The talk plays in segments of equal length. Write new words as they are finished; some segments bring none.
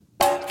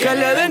Que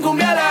le den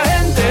cumbia a la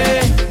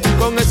gente,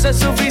 con eso es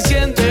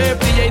suficiente.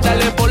 Brilla y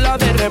dale por la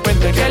de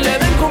repente. Que le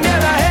den cumbia a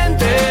la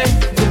gente,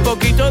 un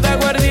poquito de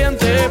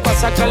aguardiente, pa'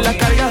 sacar las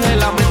cargas de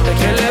la mente.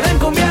 Que le den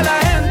cumbia a la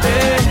gente,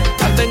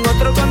 hasta en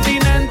otro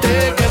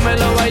continente, que me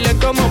lo bailen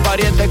como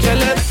pariente. Que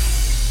le...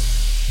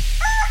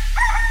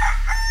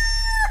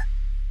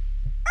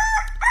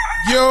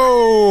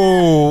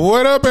 Yo,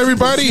 what up,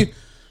 everybody?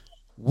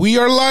 We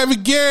are live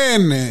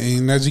again,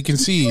 and as you can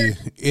see,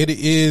 it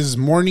is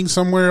morning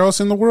somewhere else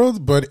in the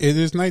world, but it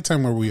is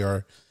nighttime where we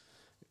are.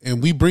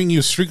 And we bring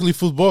you Strictly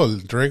Football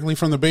directly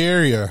from the Bay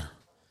Area.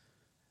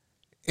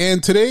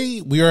 And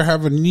today we are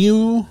having a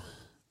new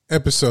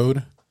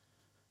episode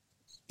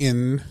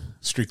in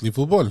Strictly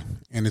Football,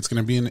 and it's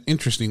going to be an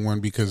interesting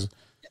one because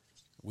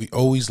we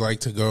always like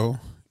to go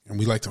and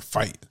we like to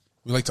fight.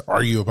 We like to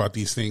argue about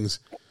these things,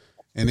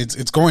 and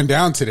it's going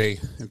down today.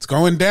 It's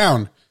going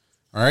down.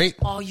 All right.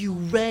 Are you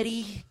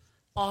ready?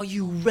 Are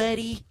you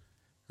ready?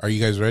 Are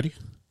you guys ready?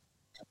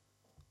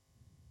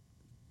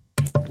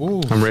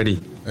 Ooh. I'm ready.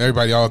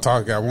 Everybody all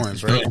talk at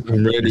once, right?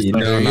 I'm ready.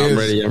 No, I'm not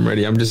ready. I'm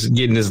ready. I'm just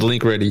getting this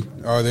link ready.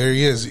 Oh, there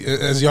he is.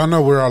 As y'all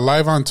know, we're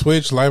live on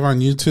Twitch, live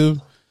on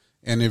YouTube.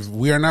 And if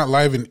we are not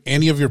live in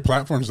any of your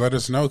platforms, let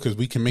us know because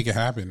we can make it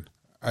happen.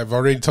 I've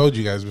already told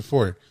you guys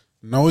before.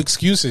 No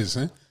excuses.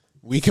 Huh?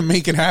 We can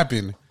make it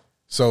happen.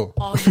 So,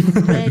 are you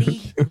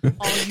ready?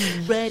 Are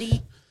you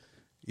ready?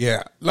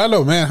 Yeah.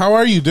 Lalo, man, how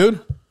are you, dude?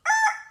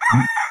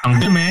 I'm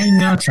good, man. You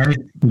know,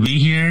 excited to be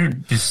here.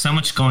 There's so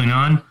much going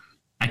on.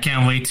 I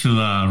can't wait to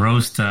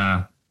roast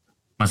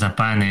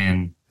Mazapan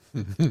and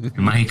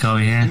Mexico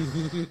here.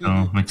 So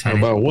I'm excited.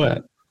 About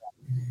what?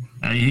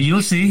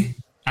 You'll see.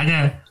 I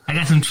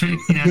got some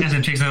tricks. You know, I got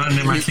some tricks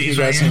under my sleeves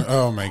right here.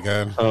 Oh my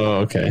god. Oh,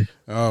 okay.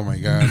 Oh my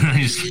god.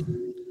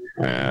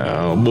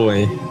 Oh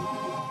boy.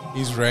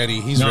 He's ready.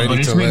 He's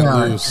ready to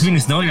let loose. It's been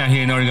snowing out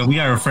here in Oregon. We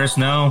got our first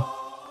snow.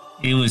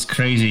 It was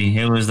crazy.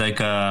 It was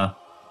like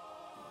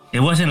it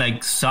wasn't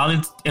like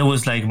solid. It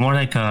was like more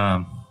like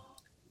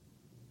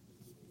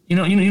you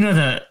know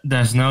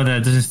the snow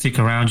that doesn't stick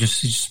around.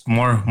 Just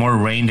more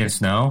rain than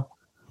snow.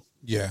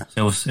 Yeah.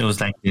 So it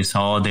was like this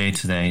all day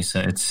today.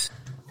 So it's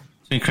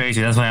been crazy.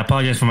 That's why I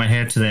apologize for my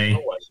hair today.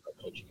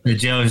 The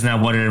gel is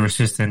not water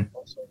resistant.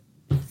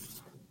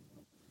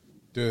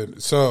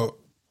 Dude, so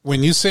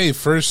when you say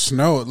first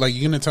snow, like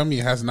you're gonna tell me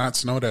it has not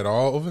snowed at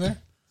all over there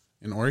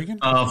in Oregon?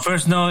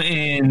 First snow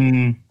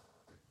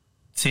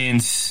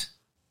since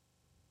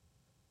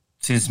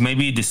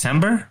maybe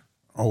December.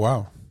 Oh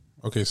wow.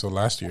 Okay, so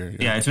last year.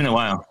 Yeah, it's been a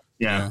while.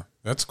 Yeah.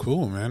 That's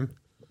cool, man.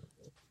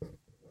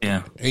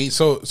 Yeah. Hey,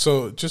 so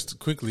just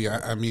quickly,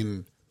 I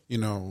mean, you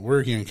know,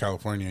 we're here in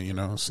California, you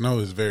know, snow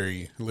is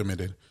very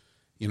limited,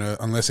 you know,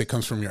 unless it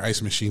comes from your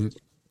ice machine.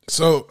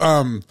 So,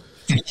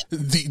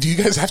 do you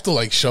guys have to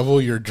like shovel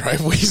your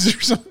driveways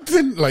or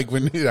something like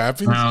when it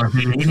happens?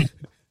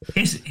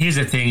 Here's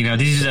the thing, you know,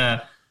 this is I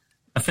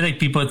feel like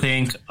people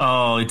think,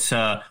 oh, it's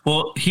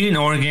well, here in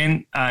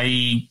Oregon,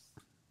 I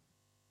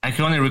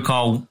can only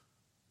recall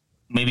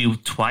maybe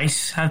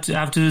twice have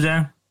to do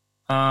that.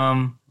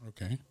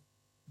 Okay.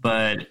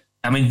 But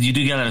I mean, you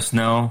do get a lot of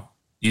snow.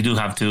 You do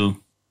have to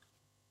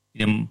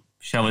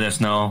shovel that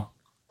snow.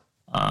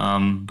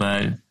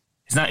 But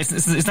it's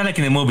not like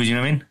in the movies, you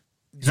know what I mean?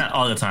 It's not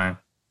all the time.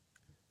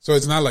 So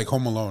it's not like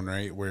Home Alone,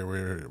 right?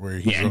 Where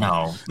he's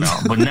no.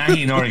 But not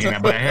here in Oregon.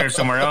 But I heard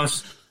somewhere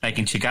else, like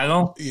in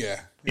Chicago.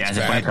 Yeah. It's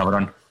bad.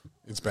 Cabrón.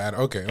 It's bad.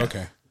 Okay.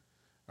 Okay.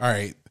 All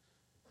right.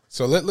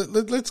 So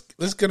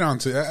let's get on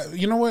to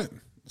you know what?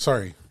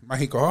 Sorry,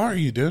 Mexico. How are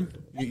you, dude?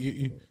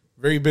 You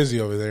very busy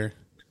over there.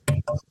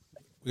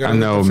 I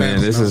know, man.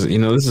 This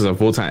is a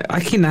full time. I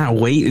cannot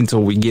wait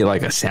until we get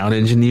like a sound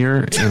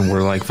engineer and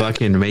we're like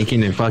fucking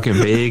making it fucking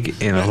big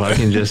and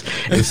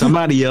and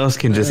somebody else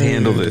can just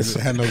handle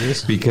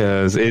this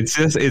because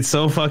it's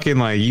so fucking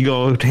like you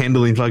go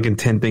handling fucking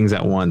 10 things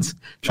at once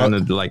trying to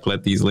like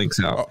let these links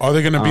out. Are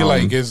they gonna be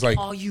like? Is like?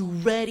 Are you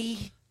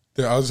ready?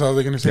 That's all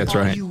they're gonna say. That's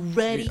right. Are you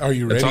ready? Are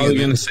you ready? That's all they're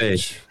gonna say.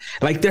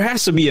 Like there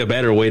has to be a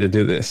better way to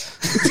do this.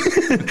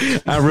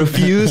 I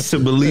refuse to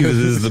believe that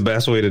this is the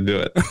best way to do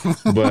it.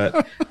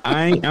 But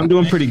I'm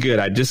doing pretty good.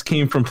 I just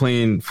came from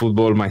playing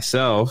football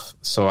myself,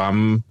 so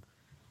I'm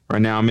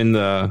in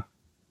the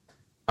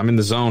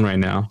zone right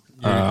now.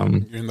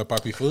 You're in the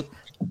poppy foot.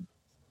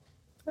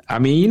 I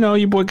mean, you know,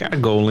 your boy got a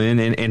goal in,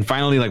 and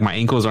finally, like, my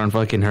ankles aren't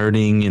fucking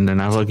hurting, and they're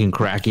not fucking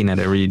cracking at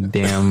every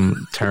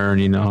damn turn,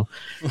 you know.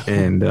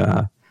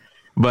 And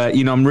but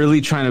you know, I'm really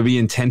trying to be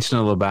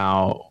intentional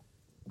about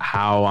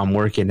how I'm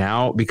working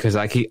out because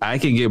I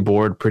can get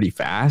bored pretty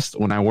fast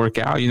when I work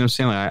out. You know what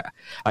I'm saying?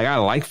 I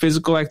like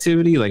physical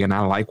activity, like, and I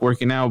like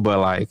working out, but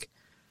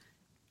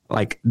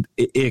like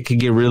it can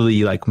get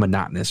really like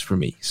monotonous for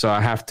me. So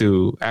I have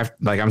to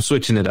I'm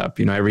switching it up.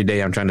 You know, every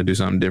day I'm trying to do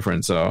something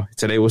different. So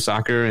today was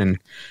soccer, and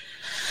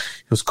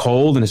it was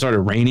cold, and it started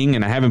raining,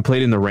 and I haven't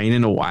played in the rain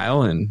in a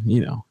while, and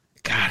you know.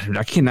 God,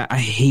 I cannot. I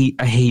hate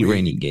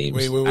rainy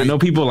games. Wait. I know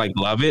people like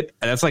love it.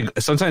 That's like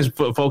sometimes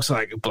folks are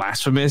like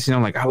blasphemous. You know,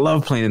 like I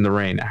love playing in the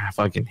rain. I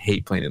fucking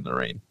hate playing in the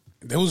rain.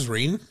 There was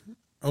rain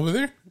over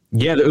there.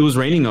 Yeah, it was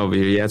raining over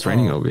here. Yeah, it's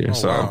raining over here.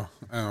 So wow.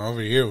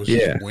 Over here it was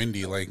just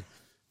windy, like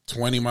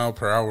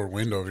 20-mile-per-hour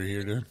wind over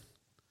here, dude.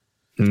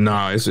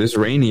 No, it's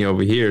rainy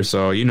over here.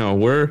 So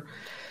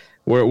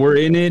we're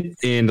in it,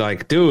 and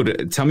like,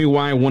 dude, tell me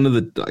why one of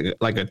the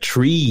like a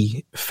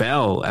tree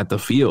fell at the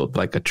field,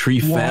 like a tree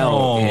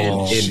fell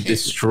and it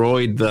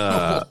destroyed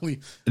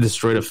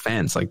a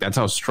fence. Like that's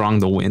how strong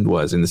the wind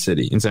was in the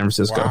city in San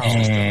Francisco. Wow.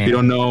 If you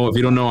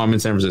don't know, I'm in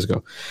San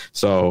Francisco.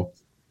 So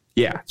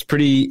yeah, it's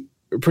pretty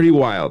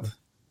wild.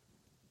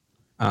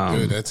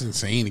 Dude, that's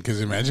insane.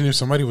 Because imagine if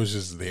somebody was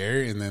just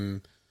there and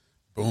then,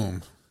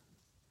 boom,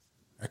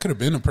 that could have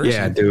been a person.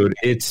 Yeah, dude,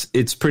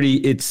 it's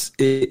pretty.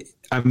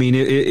 I mean,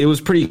 it was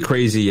pretty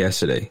crazy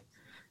yesterday.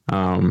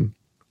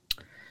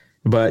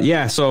 But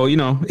yeah, so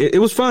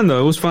it was fun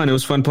though. It was fun. It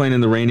was fun playing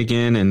in the rain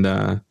again, and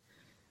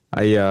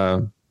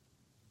I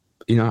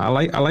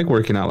like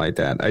working out like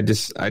that. I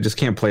just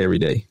can't play every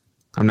day.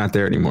 I'm not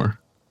there anymore.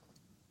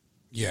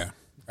 Yeah,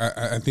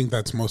 I think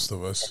that's most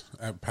of us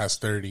at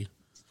past 30.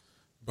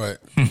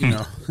 But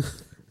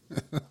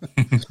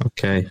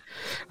Okay,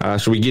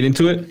 should we get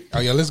into it? Oh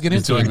yeah, let's get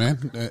into it,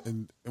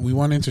 man. We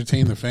want to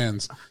entertain the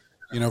fans.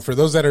 For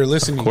those that are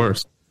listening, Of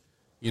course.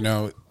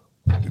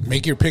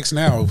 Make your picks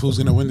now of who's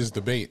going to win this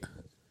debate.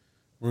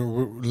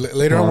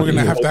 Later on, we're going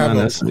to have to have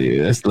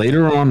that's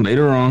later on,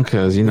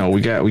 because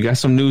we got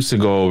some news to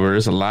go over.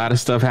 There's a lot of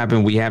stuff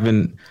happened. We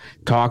haven't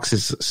talked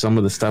some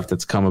of the stuff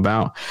that's come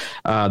about.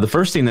 The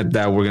first thing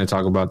that we're going to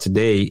talk about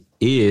today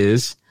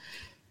is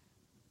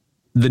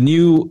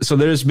so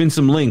there's been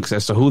some links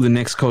as to who the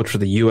next coach for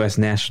the U.S.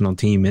 national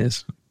team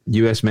is,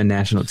 U.S. men's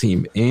national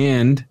team.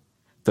 And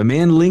the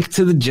man linked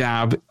to the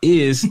job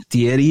is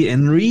Thierry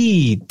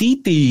Henry,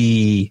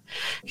 Titi.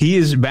 He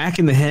is back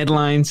in the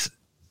headlines.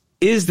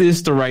 Is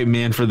this the right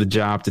man for the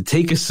job to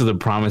take us to the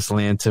promised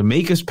land, to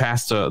make us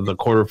past the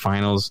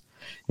quarterfinals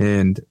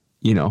and,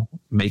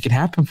 make it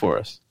happen for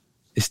us?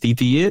 Is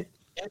Titi it?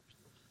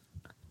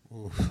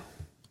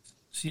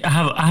 See, I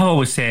have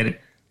always said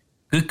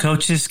good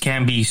coaches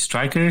can be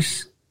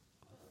strikers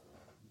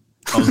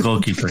or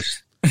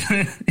goalkeepers.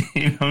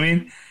 You know what I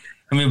mean?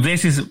 I mean,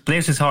 Blaise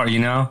is hard,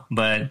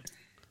 but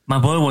my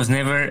boy was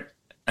never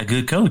a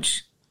good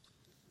coach.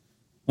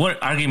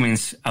 What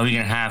arguments are we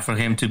going to have for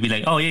him to be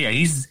like, oh, yeah,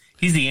 he's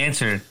the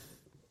answer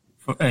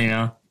for,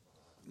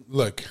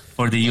 look,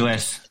 for the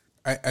U.S.?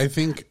 I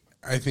think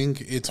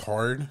it's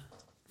hard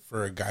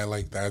for a guy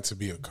like that to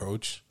be a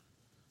coach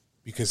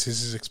because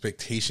his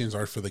expectations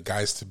are for the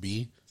guys to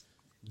be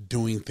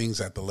doing things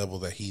at the level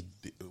that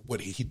what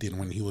he did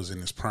when he was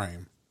in his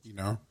prime,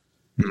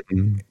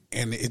 Mm-hmm.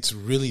 And it's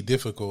really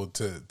difficult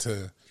to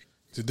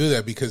do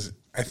that because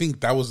I think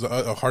that was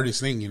the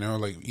hardest thing,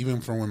 like even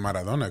from when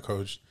Maradona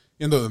coached,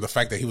 the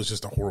fact that he was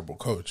just a horrible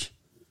coach.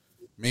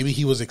 Maybe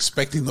he was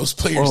expecting those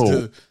players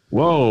to.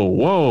 Whoa!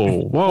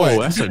 What?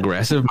 That's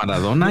aggressive,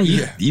 Maradona.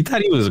 You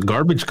thought he was a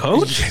garbage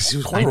coach? Yes, he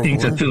was horrible. I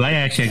think so too. I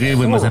actually agree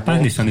with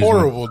Mazapandis on this.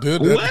 Horrible,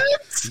 dude. What?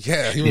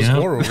 Yeah, he was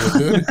horrible,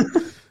 dude.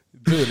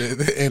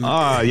 Dude, and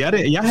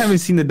y'all haven't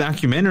seen the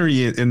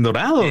documentary in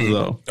Dorados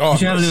though. You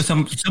should have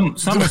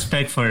some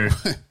respect for.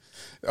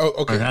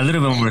 Okay, a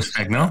little bit more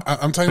respect, no?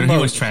 I'm talking but about.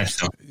 He was trash,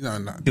 though.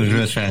 No, he was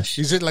real trash.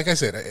 He said, like I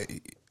said,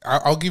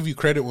 I'll give you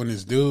credit when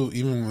it's due,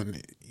 even when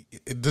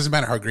it doesn't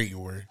matter how great you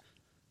were.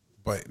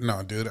 But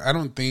no, dude, I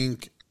don't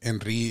think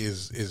Henry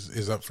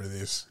is up for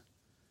this.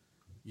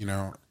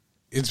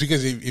 It's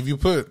because if you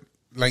put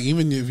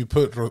Ronaldo,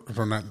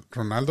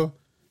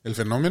 El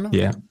Fenomeno,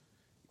 yeah.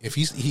 If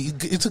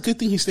it's a good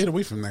thing he stayed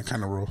away from that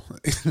kind of role.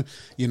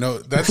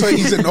 That's why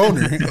he's an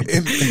owner.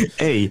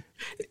 Hey,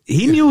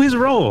 he knew his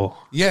role.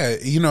 Yeah,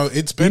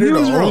 it's better to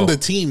own the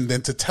team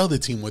than to tell the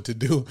team what to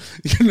do.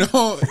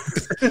 Because,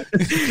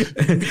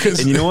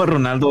 and you know what?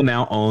 Ronaldo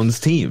now owns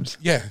teams.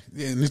 Yeah,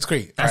 and it's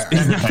great.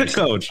 He's not the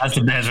coach. That's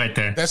the best right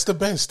there. That's the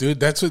best, dude.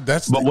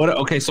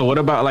 So what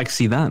about like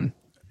Zidane?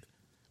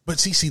 But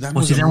see, Zidane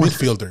was a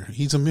midfielder.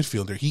 He's a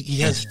midfielder.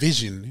 He has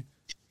vision.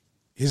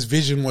 His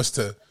vision was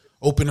to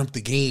open up the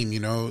game,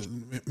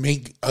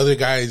 make other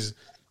guys,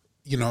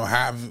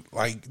 have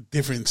like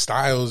different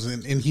styles,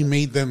 and he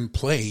made them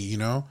play.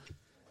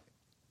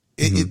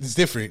 It's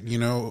different,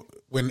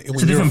 when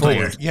you're a forward.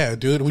 Player. Yeah,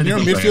 dude. When you're a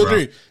midfielder,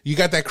 player, you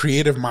got that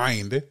creative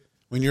mind.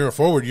 When you're a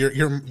forward,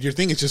 your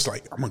thing is just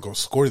like, I'm gonna go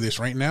score this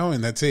right now,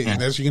 and that's it. Yeah.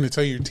 And that's what you're gonna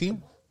tell your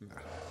team.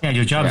 Yeah,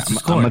 your job is to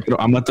score.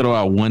 I'm gonna throw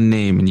out one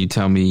name, and you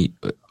tell me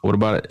what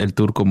about El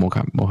Turco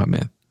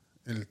Mohamed?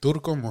 El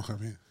Turco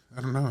Mohamed. I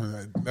don't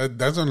know.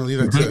 That's only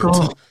El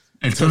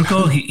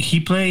Turco, he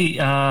played.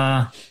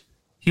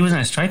 He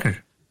wasn't a striker.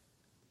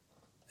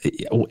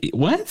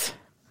 What?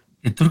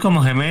 El Turco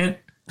Mohamed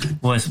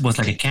was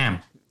like a cam.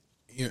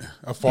 Yeah,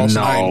 a false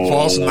nine.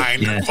 False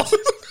nine. Yes.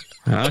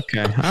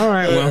 Okay. All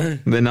right. Well,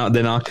 then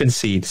I'll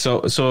concede.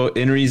 So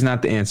Henry's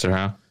not the answer,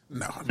 huh?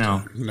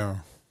 No.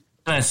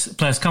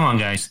 Plus, come on,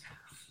 guys.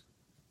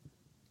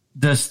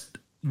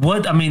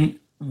 What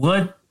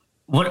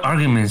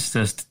arguments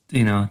does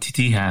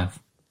TT have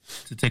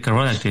to take a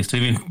role like this, to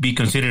even be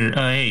considered,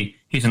 hey,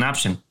 he's an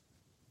option?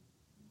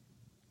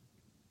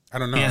 I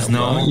don't know. He has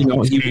no. You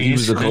know, he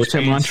was the no coach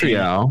at experience.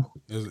 Montreal.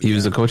 He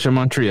was the coach at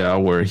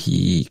Montreal, where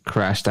he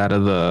crashed out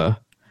of the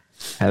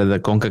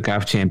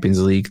CONCACAF Champions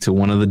League to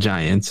one of the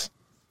giants,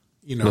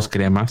 You know, Los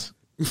Cremas.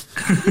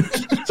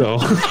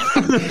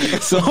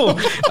 so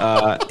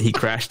he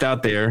crashed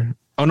out there.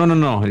 Oh no!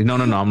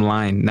 I'm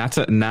lying. Not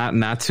to.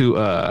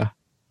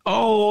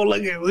 Oh,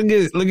 look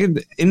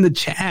at in the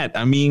chat.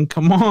 I mean,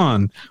 come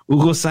on,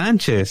 Hugo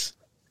Sanchez.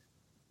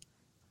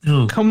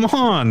 Dude, Come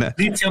on.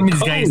 you tell me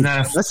this guy is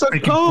not a That's a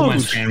freaking coach.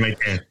 Pumas fan right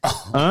there.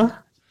 Huh?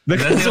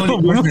 That's the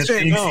only person that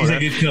thinks he's a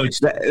good coach.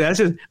 That's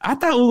just. I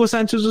thought Hugo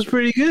Sanchez was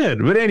pretty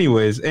good, but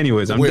anyways,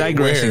 I'm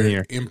digressing where?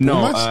 here. In No,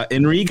 Pumas?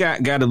 Henry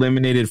got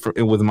eliminated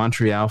with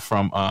Montreal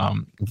from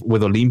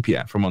with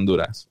Olimpia from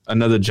Honduras,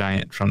 another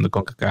giant from the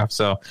CONCACAF.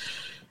 So,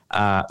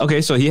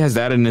 okay, so he has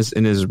that in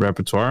his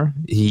repertoire.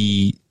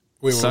 He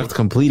sucked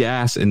complete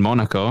ass in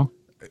Monaco,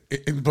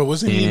 But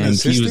wasn't he an and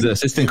assistant? he was the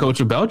assistant coach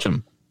of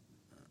Belgium.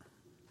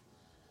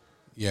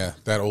 Yeah,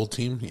 that old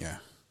team. Yeah,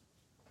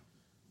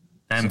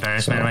 That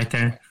embarrassment right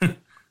there.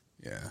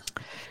 yeah.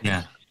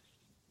 Yeah.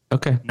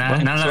 Okay,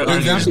 Not so a-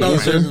 he's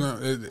not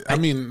the answer. I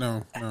mean,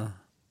 no.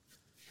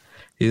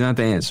 He's not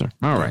the answer.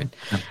 All right.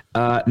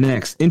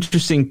 Next,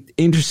 interesting.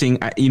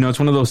 You know, it's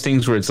one of those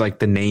things where it's like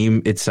the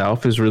name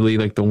itself is really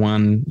like the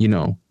one, you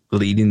know,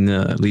 leading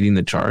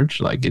the charge.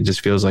 Like it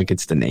just feels like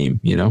it's the name.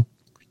 You know.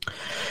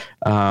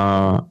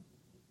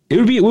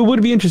 It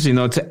would be interesting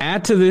though to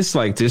add to this,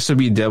 like just to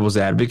be devil's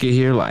advocate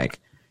here, like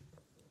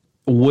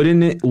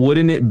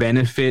wouldn't it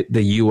benefit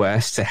the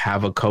U.S. to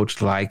have a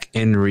coach like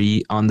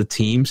Henry on the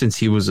team since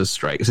he was a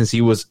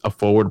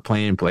forward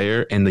playing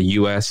player and the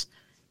U.S.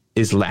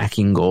 is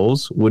lacking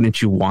goals?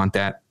 Wouldn't you want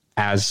that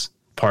as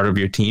part of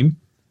your team?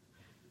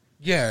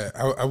 Yeah,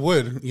 I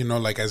would. You know,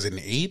 like as an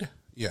aide.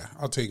 Yeah,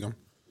 I'll take him.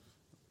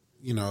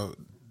 You know,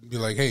 be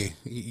like, hey,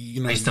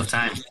 you know, Waste of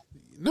time.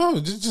 No,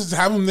 just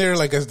have him there,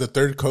 like as the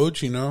third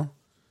coach. You know,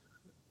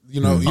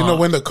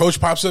 when the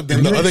coach pops up,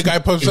 then the other guy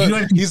pops up.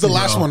 He's the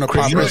last one to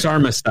pop Chris up.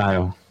 Armas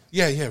style.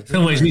 Yeah.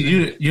 So wait,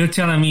 you're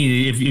telling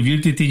me if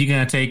you think you're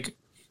gonna take,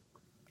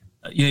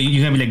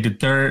 you're gonna be like the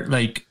third,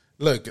 like.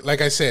 Look, like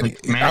I said,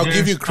 Like I'll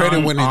give you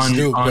credit when it's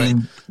due, but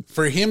on-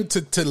 for him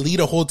to lead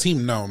a whole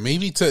team, no.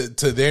 Maybe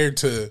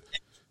to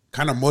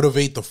kind of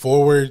motivate the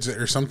forwards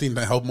or something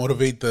to help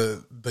motivate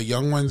the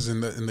young ones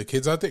and the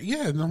kids out there.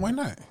 Yeah, no, why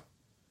not?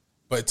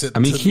 But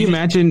Can you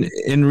imagine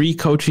Henry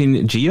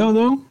coaching Gio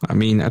though? I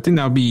mean, I think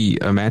that would be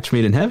a match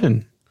made in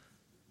heaven.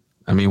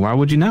 I mean, why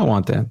would you not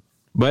want that?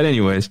 But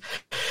anyways,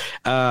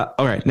 all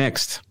right.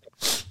 Next,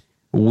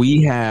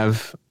 we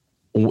have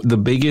the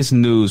biggest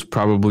news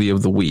probably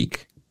of the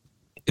week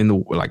in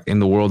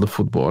the world of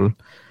football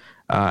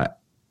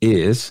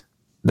is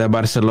that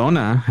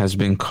Barcelona has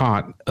been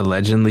caught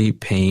allegedly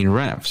paying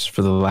refs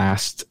for the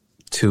last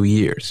 2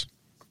 years.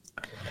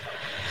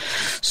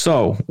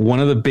 So one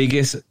of the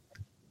biggest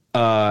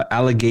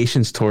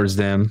allegations towards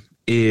them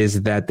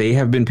is that they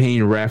have been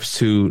paying refs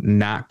to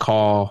not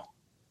call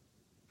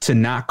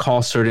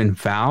certain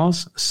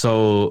fouls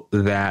so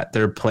that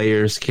their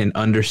players can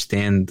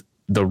understand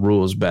the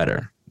rules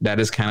better. That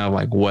is kind of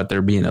like what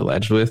they're being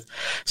alleged with.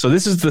 So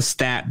this is the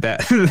stat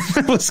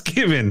that was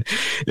given.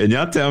 And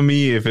y'all tell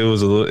me if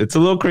it's a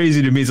little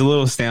crazy to me. It's a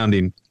little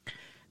astounding.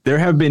 There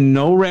have been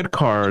no red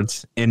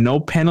cards and no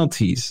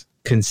penalties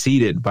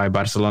conceded by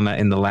Barcelona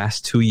in the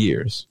last 2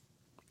 years.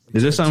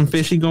 Is there something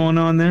fishy going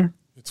on there?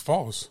 It's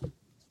false.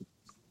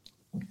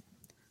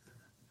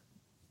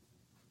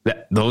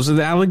 Those are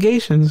the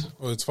allegations.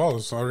 Well, it's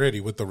false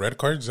already with the red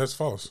cards. That's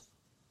false.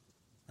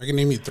 I can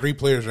name you 3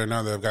 players right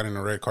now that have gotten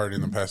a red card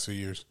in the past 2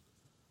 years.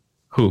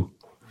 Who?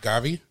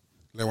 Gavi,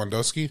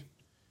 Lewandowski,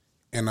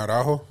 and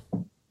Araujo,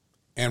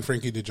 and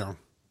Frankie de Jong.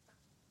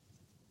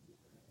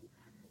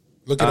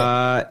 Look it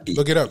up.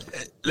 Look it up.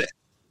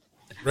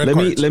 Let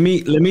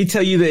me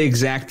tell you the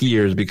exact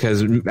years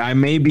because I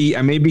may be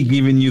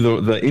giving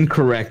you the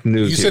incorrect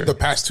news. You here. said the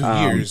past 2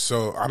 years,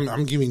 so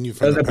I'm giving you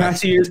from the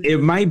past 2 years. It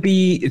might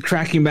be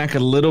tracking back a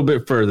little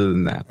bit further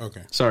than that.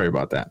 Okay, sorry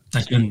about that.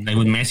 Like when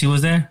Messi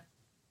was there.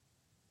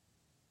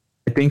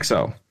 I think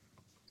so.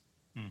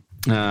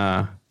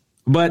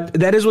 But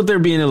that is what they're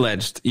being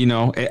alleged. You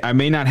know, I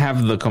may not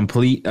have the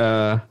complete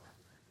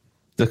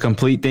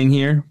thing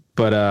here,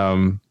 but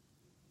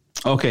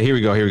okay, here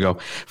we go.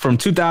 From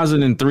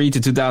 2003 to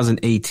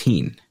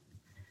 2018,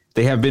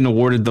 they have been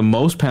awarded the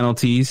most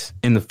penalties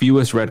and the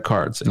fewest red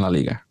cards in La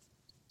Liga.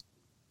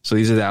 So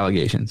these are the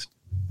allegations.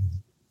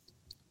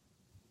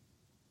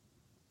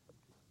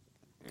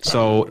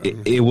 So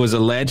it was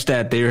alleged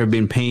that they have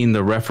been paying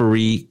the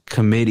referee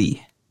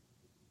committee.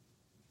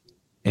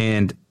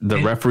 And the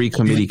referee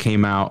committee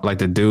came out, like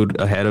the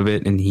dude ahead of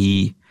it, and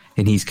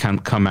he's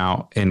come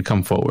out and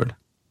come forward.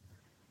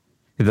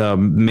 The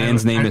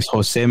man's name is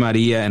Jose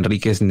Maria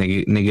Enriquez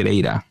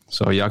Negreira.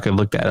 So y'all can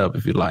look that up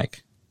if you'd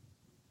like.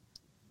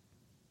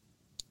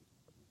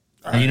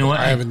 You know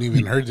what? I haven't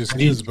even heard this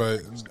news,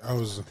 but I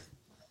was...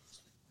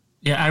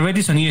 Yeah, I read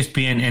this on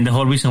ESPN, and the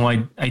whole reason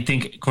why I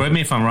think, correct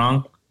me if I'm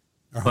wrong,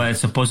 but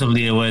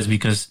supposedly it was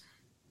because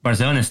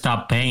Barcelona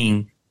stopped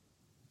paying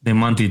the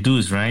monthly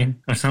dues, right,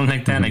 or something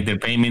like that. Like their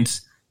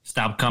payments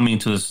stopped coming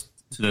to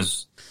the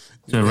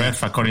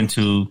ref, according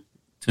to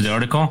the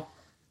article,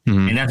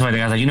 and that's why the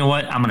guy's like, you know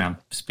what, I'm gonna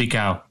speak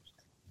out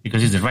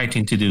because it's the right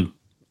thing to do.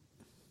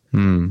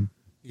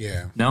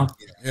 Yeah. No.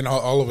 And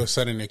all of a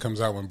sudden, it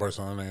comes out when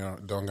Barcelona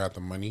don't got the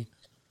money.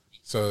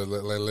 So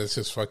let's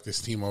just fuck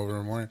this team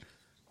over more,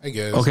 I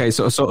guess. Okay,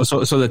 so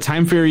the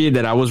time period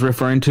that I was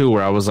referring to,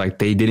 where I was like,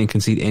 they didn't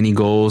concede any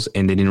goals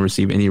and they didn't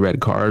receive any red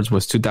cards,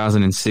 was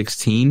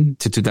 2016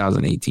 to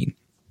 2018.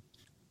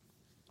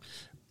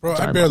 Bro,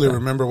 I barely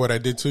remember what I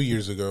did 2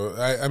 years ago.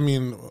 I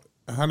mean,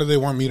 how do they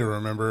want me to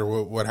remember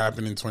what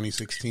happened in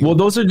 2016? Well,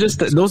 those are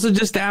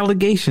just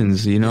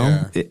allegations, you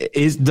know.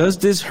 Yeah. Does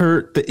this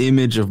hurt the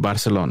image of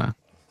Barcelona?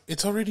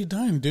 It's already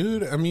done,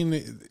 dude. I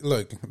mean,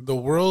 look, the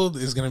world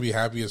is going to be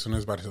happy as soon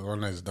as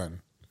Barcelona is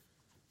done.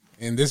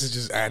 And this is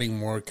just adding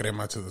more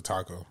crema to the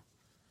taco.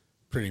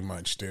 Pretty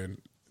much, dude.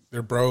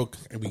 They're broke,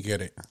 and we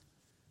get it.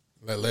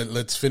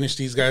 Let's finish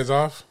these guys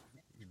off.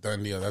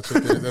 Done deal. That's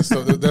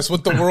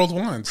what the world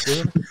wants,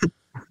 dude.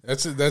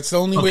 That's the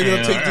only way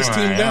they'll take this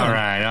team down. All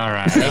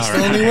right. That's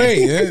the only way.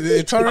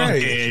 It's all right.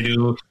 Okay,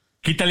 dude.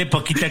 Quítale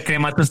poquita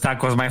crema a tus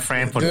tacos, my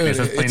friend. Porque Dude,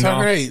 it's all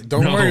right.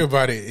 Don't worry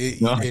about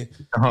it.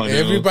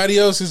 Everybody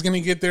else is going to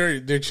get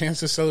their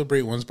chance to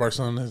celebrate once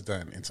Barcelona is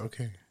done. It's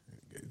okay.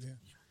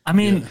 I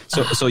mean,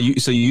 so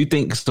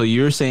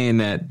you're saying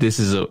that this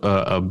is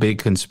a big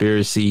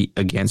conspiracy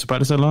against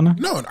Barcelona?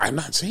 No, I'm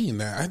not saying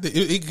that.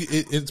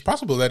 It's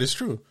possible that it's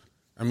true.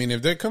 I mean,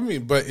 if they're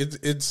coming, but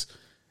it's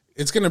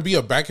going to be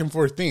a back and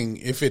forth thing.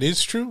 If it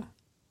is true,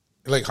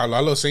 like how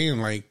Lalo's saying,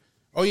 like,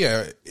 oh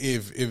yeah,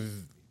 if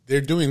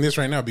they're doing this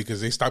right now because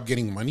they stopped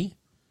getting money,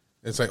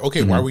 it's like,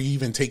 okay, why were you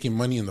even taking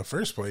money in the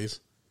first place?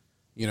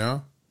 You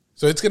know,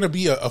 so it's going to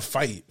be a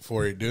fight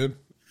for it, dude.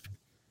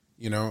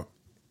 You know,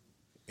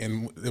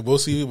 and we'll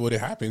see what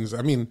happens.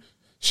 I mean,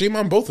 shame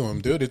on both of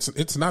them, dude.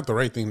 It's not the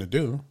right thing to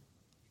do.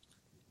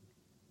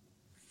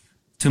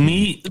 To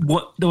me,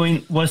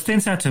 what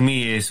stands out to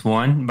me is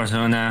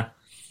Barcelona,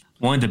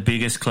 one of the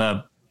biggest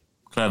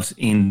clubs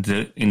in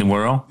the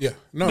world. Yeah,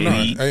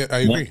 I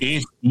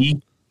agree.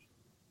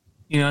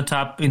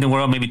 Top in the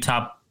world, maybe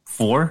top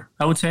 4,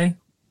 I would say.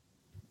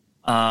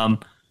 To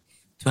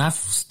have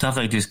stuff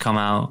like this come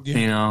out,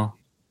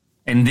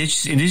 and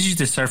this is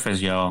the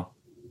surface, yo.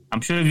 I'm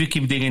sure if you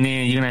keep digging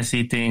in, you're gonna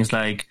see things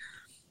like,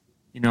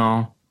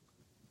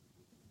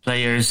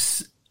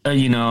 players,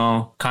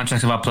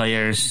 contracts about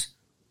players,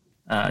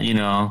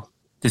 the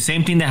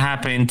same thing that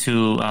happened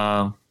to,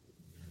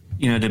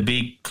 the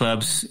big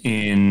clubs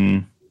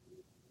in,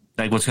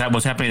 like what's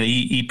happening in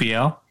the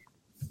EPL.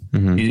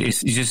 Mm-hmm.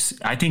 It's just,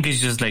 I think it's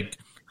just like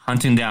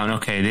hunting down.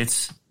 Okay,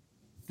 let's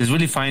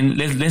really find,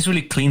 let's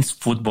really clean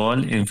football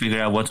and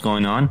figure out what's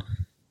going on.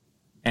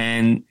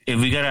 And if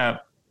we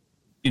gotta,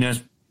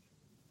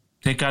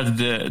 take out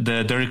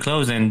the dirty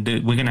clothes, and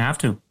we're gonna have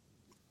to.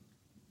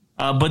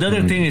 But the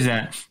other thing is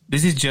that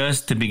this is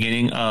just the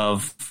beginning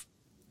of,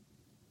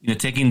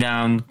 taking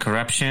down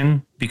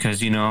corruption,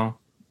 because we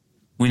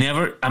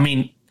never. I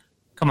mean,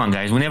 come on,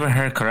 guys, we never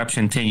heard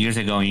corruption 10 years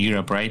ago in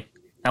Europe, right?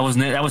 That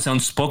was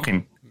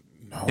unspoken.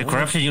 No. The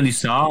corruption you only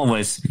saw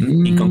was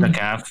in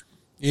CONCACAF.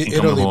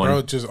 Italy,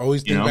 bro. Just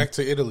always think back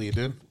to Italy,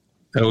 dude.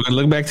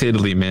 Look back to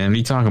Italy, man. What are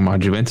you talking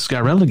about? Juventus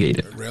got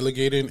relegated.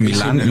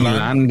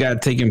 Milan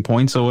got taken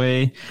points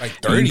away. Like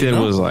 30,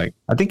 Inter was like,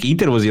 I think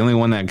Inter was the only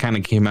one that kind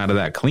of came out of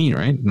that clean,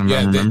 right?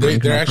 Yeah,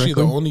 they're actually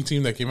the only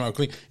team that came out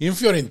clean. Even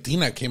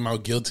Fiorentina came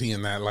out guilty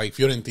in that. Like,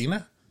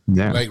 Fiorentina?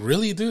 Yeah. Like,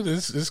 really, dude?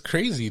 This is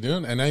crazy,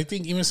 dude. And I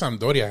think even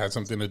Sampdoria had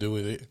something to do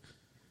with it.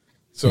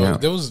 So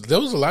there was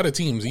a lot of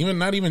teams,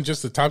 not even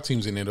just the top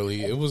teams in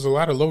Italy. It was a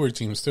lot of lower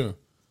teams, too.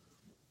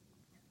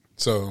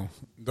 So,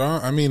 bro,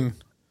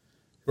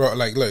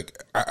 like, look,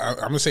 I'm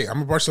going to say,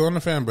 I'm a Barcelona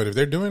fan, but if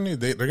they're doing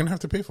it, they're going to have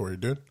to pay for it,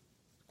 dude.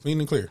 Clean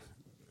and clear.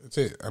 That's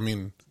it. I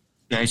mean.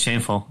 Yeah, it's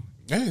shameful.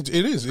 Yeah, it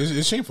is.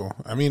 It's shameful.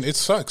 I mean, it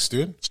sucks,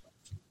 dude.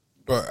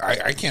 But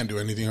I can't do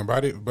anything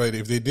about it. But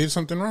if they did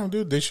something wrong,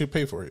 dude, they should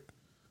pay for it.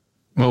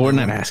 Well, we're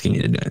not asking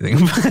you to do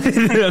anything about it.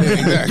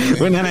 Exactly.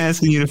 We're not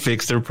asking you to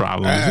fix their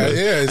problems.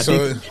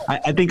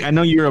 I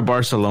know you're a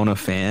Barcelona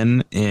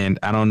fan, and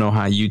I don't know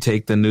how you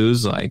take the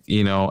news. Like,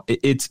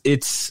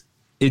 it's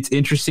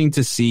interesting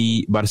to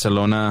see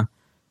Barcelona.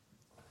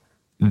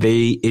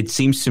 It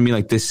seems to me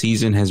like this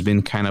season has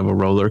been kind of a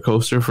roller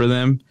coaster for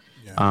them.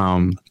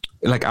 Yeah.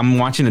 Like, I'm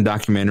watching a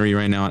documentary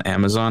right now on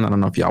Amazon. I don't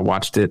know if y'all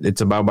watched it.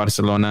 It's about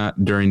Barcelona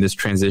during this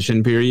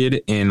transition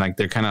period, and like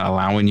they're kind of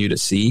allowing you to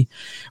see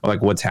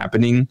like what's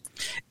happening,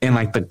 and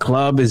like the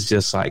club is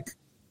just like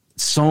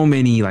so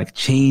many like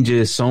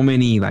changes, so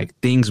many like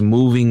things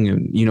moving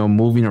and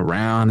moving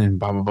around and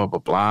blah blah blah blah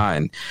blah,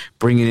 and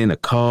bringing in a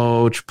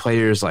coach,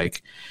 players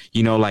like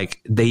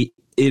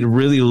it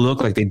really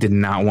looked like they did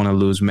not want to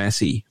lose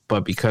Messi,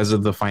 but because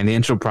of the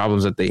financial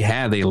problems that they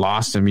had, they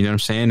lost him. You know what I'm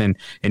saying? And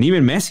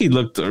even Messi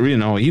looked,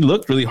 he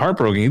looked really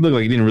heartbroken. He looked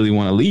like he didn't really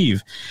want to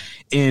leave.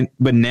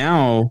 But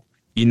now,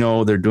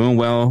 they're doing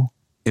well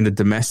in the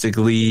domestic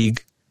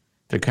league.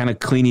 They're kind of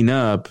cleaning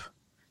up.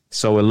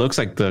 So it looks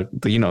like the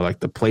like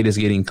the plate is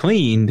getting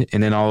cleaned,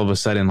 and then all of a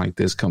sudden like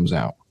this comes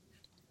out.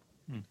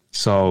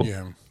 So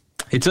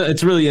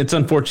it's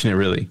unfortunate,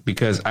 really,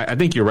 because I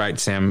think you're right,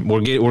 Sam.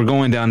 We're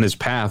going down this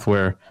path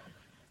where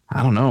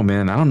I don't know,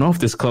 man. I don't know if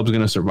this club's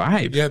going to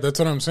survive. Yeah, that's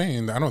what I'm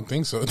saying. I don't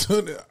think so,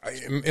 dude.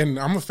 And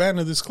I'm a fan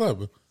of this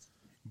club,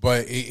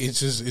 but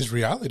it's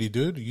reality,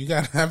 dude.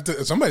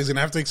 Somebody's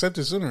gonna have to accept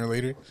it sooner or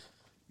later,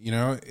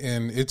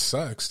 And it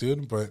sucks,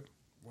 dude. But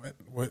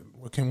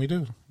what can we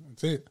do?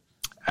 That's it.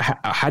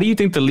 How do you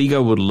think the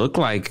Liga would look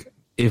like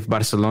if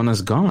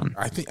Barcelona's gone?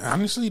 I think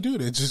honestly,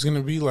 dude, it's just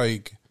gonna be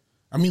like.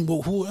 I mean,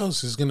 well, who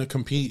else is going to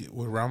compete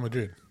with Real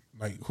Madrid?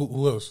 Like,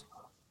 who else?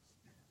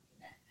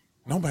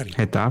 Nobody.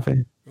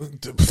 Getafe.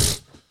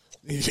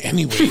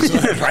 Anyways,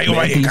 Rayo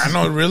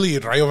Vallecano, really?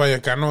 Rayo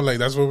Vallecano, like,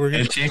 that's what we're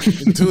going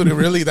to... Dude,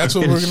 really? That's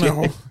what we're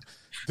going to...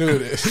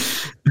 Dude.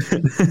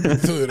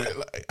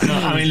 No,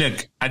 I mean,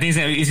 look, I think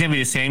it's going to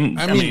be the same.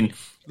 I mean,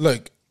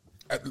 look,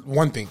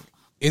 one thing.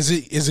 Is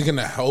it going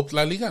to help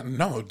La Liga?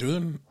 No,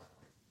 dude.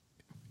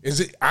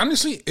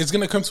 Honestly, it's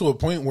going to come to a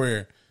point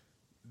where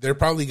they're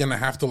probably going to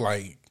have to,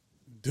 like,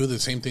 do the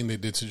same thing they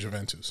did to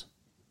Juventus.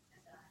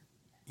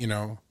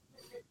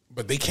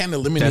 But they can't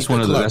eliminate the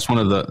club. That's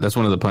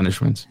one of the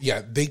punishments.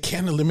 Yeah, they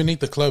can't eliminate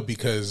the club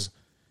because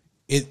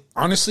it,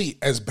 honestly,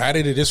 as bad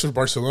as it is for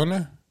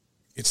Barcelona,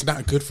 it's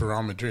not good for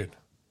Real Madrid.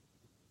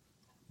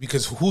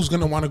 Because who's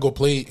going to want to go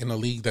play in a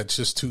league that's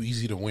just too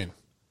easy to win?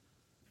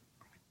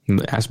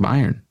 Ask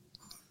Bayern.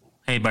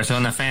 Hey,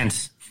 Barcelona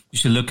fans. You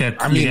should look at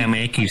Liga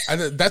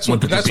MX. That's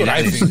what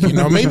I think.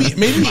 Maybe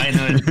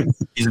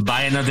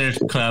buy another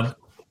club,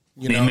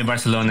 name it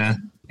Barcelona,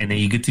 and then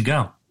you're good to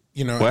go.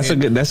 Well, that's a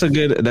good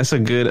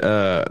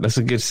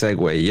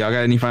segue. Y'all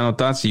got any final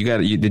thoughts?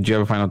 Did you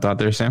have a final thought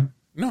there, Sam?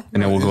 No.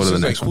 And then we'll go to the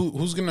next one.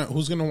 Who's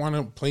gonna want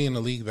to play in a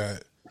league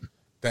that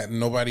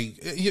nobody?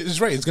 It's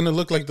right. It's gonna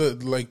look like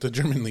the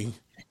German league.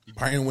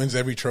 Bayern wins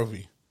every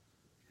trophy,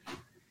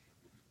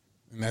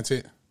 and that's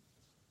it.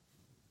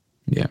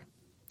 Yeah.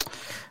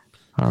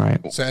 All right.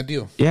 Sad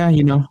deal. Yeah,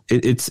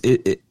 it's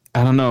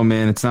I don't know,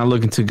 man. It's not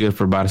looking too good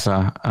for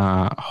Barca.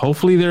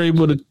 Hopefully they're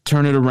able to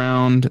turn it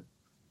around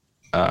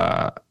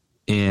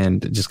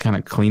and just kind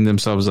of clean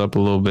themselves up a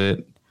little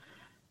bit,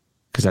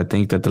 because I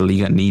think that the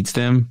Liga needs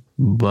them,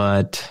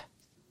 but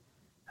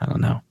I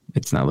don't know.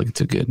 It's not looking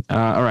too good.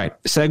 All right.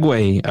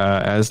 Segue.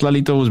 As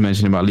Lalito was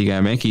mentioning about Liga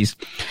MX,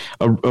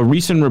 a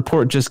recent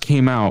report just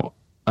came out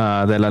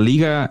that La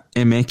Liga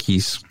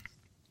MX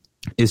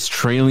is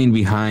trailing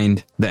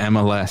behind the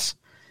MLS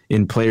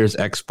in players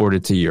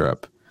exported to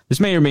Europe. This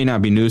may or may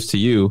not be news to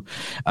you,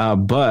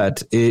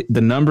 but the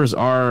numbers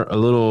are a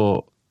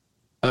little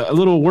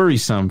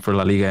worrisome for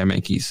La Liga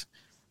MX.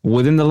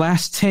 Within the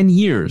last 10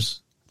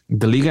 years,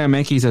 the Liga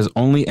MX has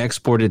only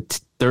exported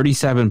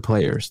 37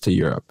 players to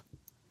Europe.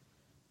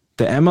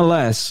 The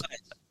MLS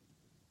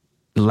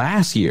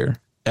last year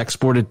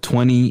exported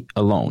 20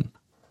 alone.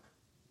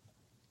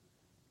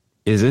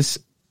 Is this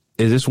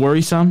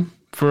worrisome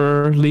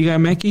for Liga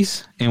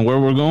MX and where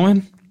we're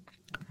going?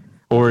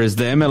 Or is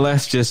the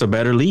MLS just a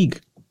better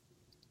league?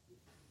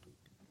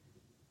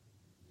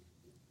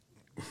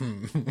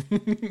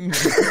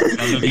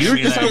 You're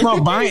just talking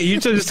about buying. You're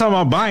just talking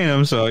about buying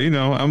them, so I'm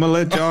gonna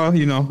let y'all.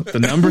 The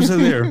numbers are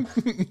there.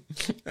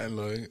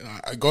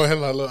 Go ahead,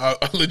 Lalo. I'll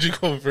let you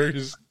go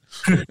first.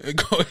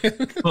 Go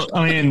ahead. Well,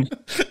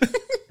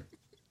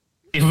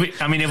 if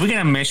we're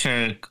gonna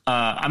measure,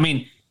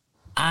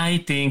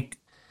 I think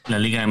La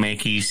Liga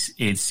MX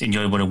it's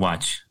enjoyable to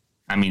watch.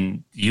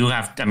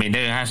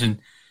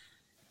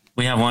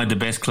 We have one of the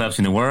best clubs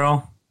in the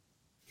world.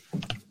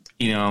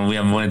 We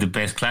have one of the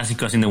best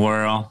clásicos in the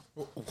world.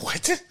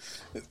 What?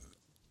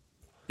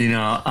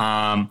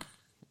 I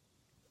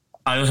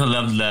also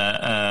love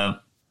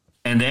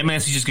and the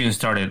MLS is just getting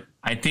started.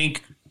 I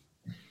think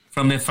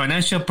from the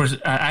financial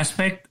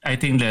aspect, I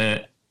think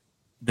the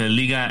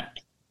Liga,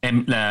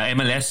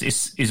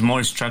 MLS is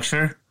more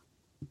structured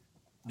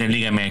than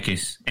Liga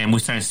MX, and we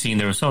start seeing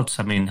the results.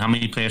 How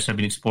many players have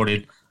been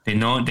exported? They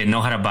know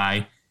how to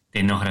buy.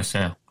 They know how to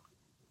sell.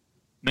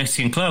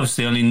 Mexican clubs,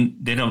 they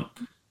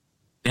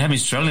have been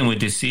struggling with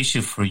this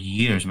issue for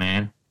years,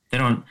 man.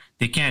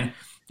 They can't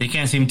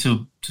seem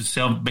to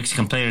sell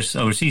Mexican players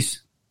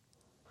overseas.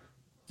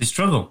 They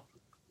struggle.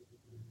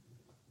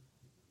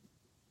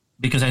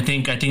 Because I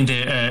think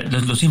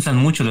los inflan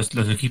mucho los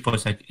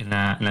equipos en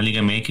la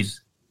Liga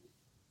MX.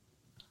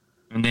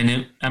 And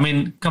then,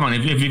 come on,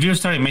 if you're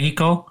starting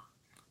Mexico,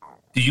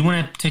 do you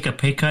want to take a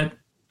pay cut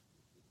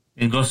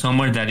and go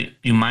somewhere that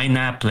you might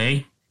not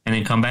play and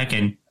then come back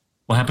and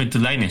what happened to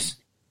Lainez?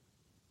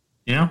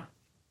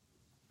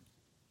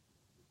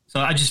 So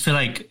I just feel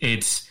like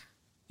it's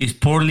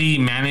poorly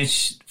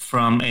managed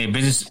from a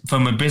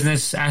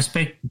business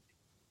aspect,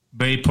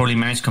 very poorly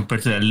managed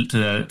compared to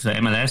the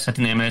MLS. I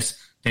think the MLS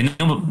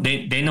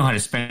they know how to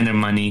spend their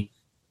money,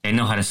 they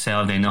know how to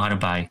sell, they know how to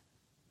buy.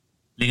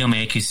 Liga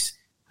MX,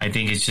 I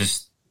think it's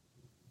just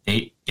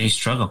they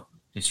struggle.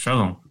 They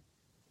struggle.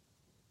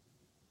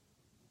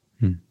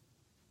 What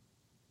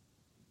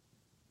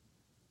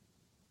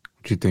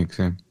do you think,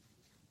 Sam?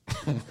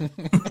 I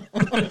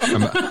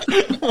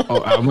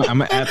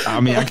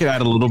could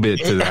add a little bit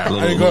to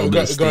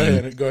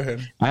that. Go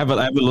ahead. I have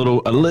a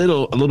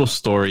little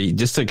story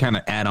just to kind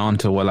of add on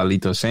to what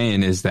Lalito's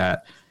saying is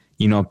that,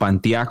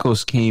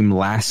 Pantiacos came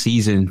last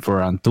season for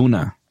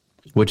Antuna,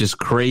 which is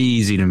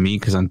crazy to me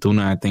because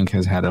Antuna, I think,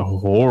 has had a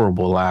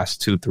horrible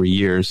last 2-3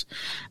 years.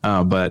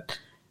 But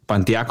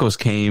Pantiacos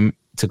came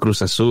to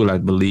Cruz Azul, I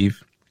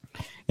believe,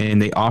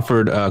 and they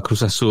offered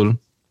Cruz Azul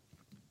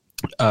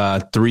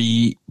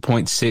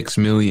 $3.6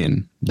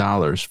 million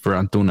for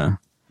Antuna.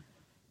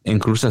 And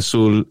Cruz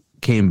Azul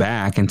came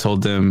back and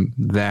told them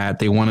that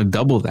they want to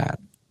double that.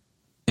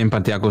 And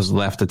Pantiacos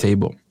left the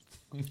table.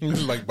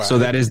 So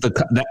that's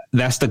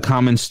the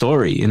common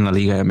story in La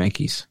Liga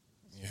MX.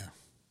 Yeah.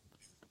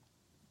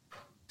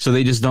 So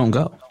they just don't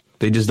go.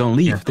 They just don't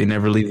leave. Yeah. They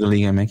never leave the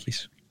Liga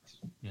MX.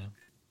 Yeah.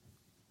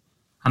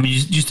 I mean,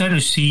 you start to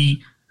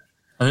see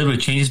a little bit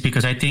of changes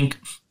because I think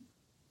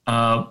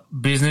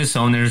business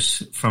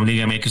owners from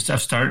Liga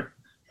MX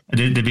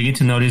they begin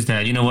to notice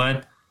that, you know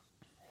what,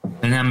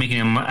 they're not making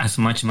as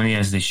much money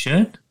as they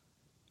should.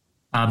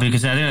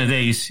 Because at the end of the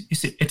day,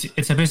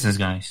 it's a business,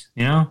 guys,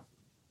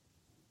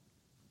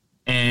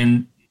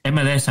 And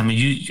MLS, I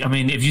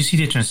mean, if you see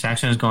the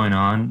transactions going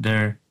on,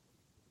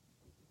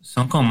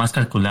 son como más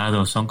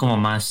calculados, son como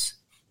más,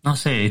 no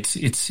sé,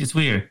 it's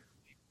weird.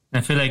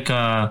 I feel like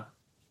Liga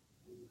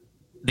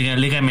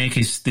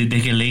MX, they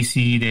get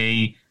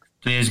lazy,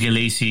 players get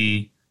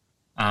lazy.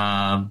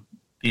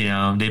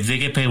 If they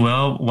get paid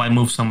well, why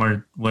move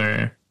somewhere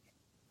where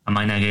I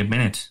might not get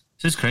minutes?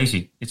 It's just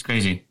crazy. It's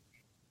crazy.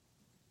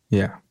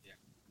 Yeah.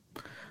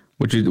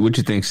 What you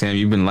think, Sam?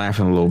 You've been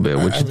laughing a little bit.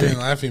 I've been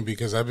laughing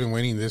because I've been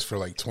waiting this for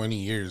like 20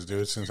 years,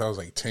 dude, since I was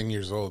like 10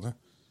 years old.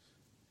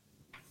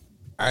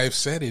 I've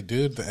said it,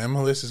 dude. The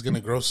MLS is going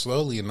to grow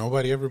slowly, and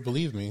nobody ever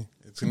believed me.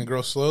 It's going to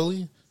grow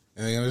slowly,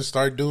 and they're going to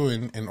start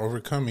doing and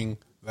overcoming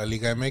La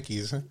Liga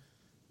MX.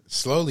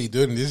 Slowly,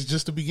 dude, and this is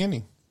just the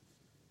beginning.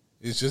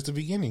 It's just the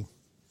beginning.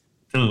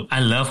 Dude, I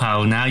love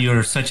how now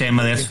you're such an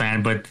MLS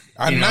fan, but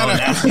I'm not.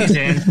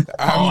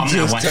 I'm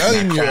just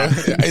telling you,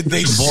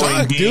 they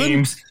suck,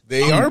 dude.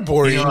 They are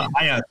boring.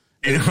 I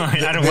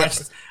don't watch.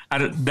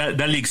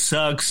 That league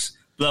sucks.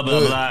 Blah blah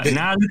blah.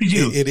 Now look at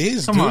you. It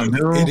is, Come dude. on,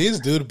 dude. It is,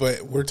 dude.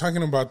 But we're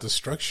talking about the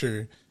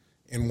structure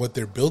and what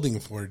they're building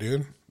for,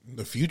 dude.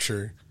 The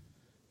future.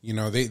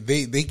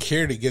 They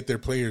care to get their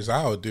players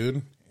out,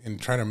 dude,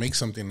 and try to make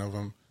something of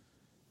them.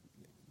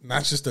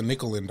 Not just a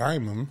nickel and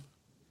dime them.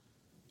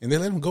 And they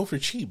let them go for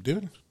cheap,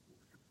 dude.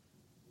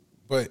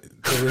 But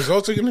the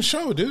results are going to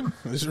show, dude.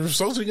 The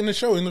results are going to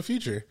show in the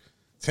future.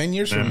 10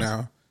 years from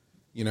now,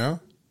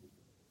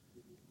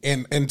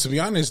 And to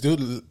be honest,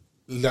 dude,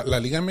 La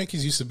Liga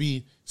MX used to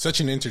be such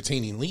an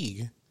entertaining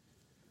league.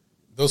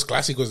 Those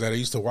clásicos that I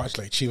used to watch,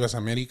 like Chivas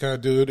America,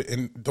 dude,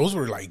 and those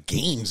were like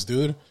games,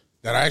 dude,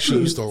 that I actually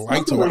used to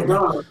like to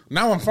watch.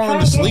 Now I'm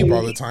falling asleep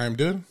all the time,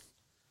 dude.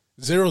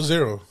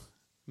 0-0.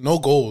 No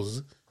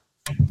goals.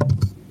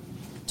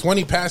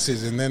 20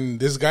 passes, and then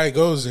this guy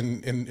goes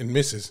and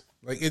misses.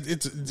 Like,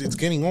 it's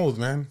getting old,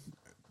 man.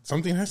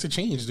 Something has to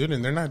change, dude,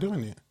 and they're not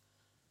doing it.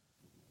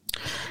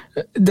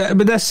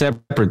 But that's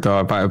separate,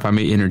 though. If I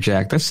may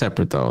interject, that's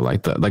separate, though.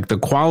 Like the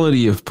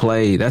quality of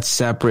play, that's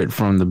separate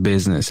from the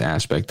business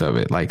aspect of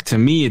it. Like, to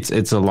me,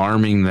 it's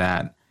alarming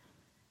that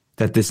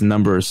this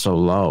number is so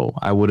low.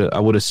 I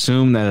would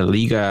assume that a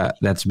liga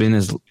that's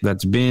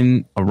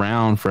been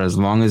around for as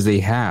long as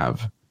they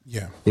have.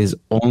 Yeah, has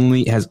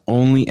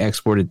only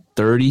exported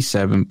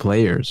 37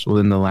 players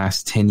within the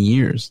last 10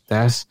 years.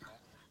 That's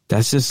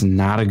just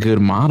not a good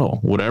model.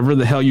 Whatever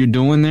the hell you're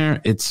doing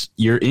there,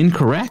 you're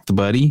incorrect,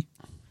 buddy.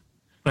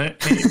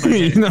 But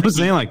you know what I'm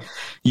saying? Like,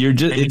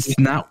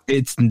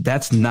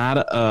 that's not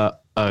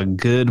a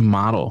good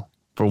model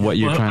for what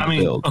you're trying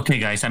to build. Okay,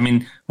 guys. I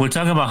mean, we're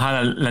talking about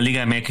how La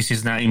Liga MX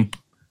is not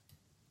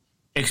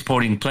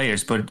exporting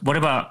players, but what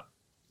about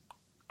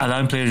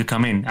allowing players to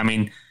come in? I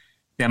mean,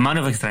 the amount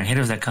of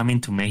extranjeros that come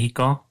into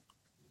Mexico,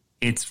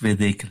 it's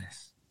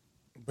ridiculous.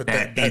 But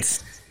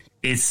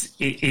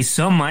it's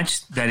so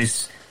much that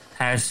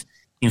has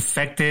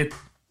infected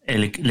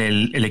el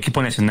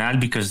equipo nacional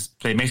because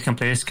Mexican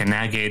players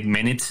cannot get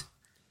minutes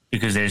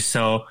because they're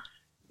so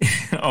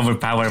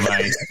overpowered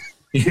by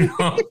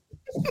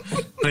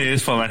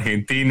players from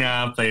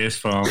Argentina, players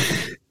from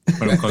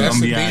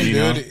Colombia.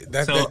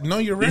 Thing, no,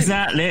 you're right. It's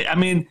not. I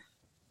mean,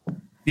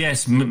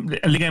 yes,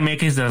 Liga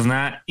MX does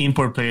not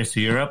import players to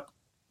Europe.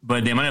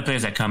 But the amount of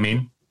players that come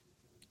in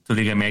to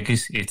Liga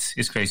MX,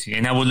 it's crazy,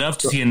 and I would love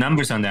to see the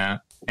numbers on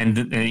that. And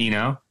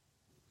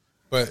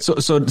But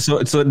so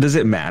does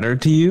it matter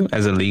to you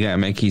as a Liga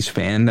MX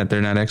fan that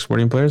they're not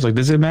exporting players? Like,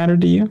 does it matter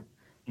to you?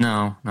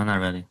 No, not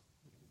really.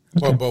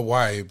 Okay. But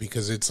why?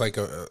 Because it's like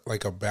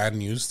a bad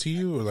news to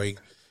you, or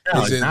like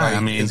no, is it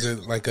not. like is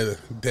it like a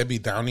Debbie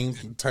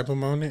Downing type of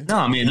moment? No,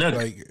 I mean, look,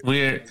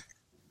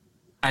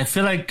 I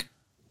feel like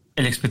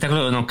el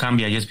espectáculo no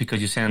cambia just because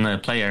you send another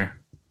player.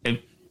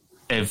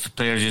 If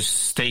players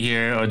just stay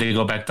here or they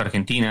go back to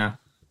Argentina,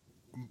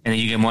 and then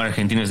you get more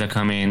Argentinos that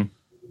come in.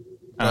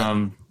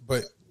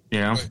 But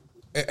Yeah.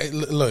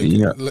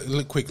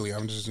 Look quickly.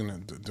 I'm just gonna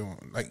do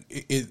like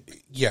it.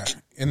 Yeah,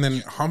 and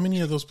then how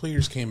many of those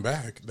players came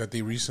back that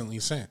they recently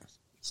sent?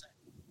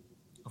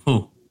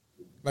 Who?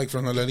 Like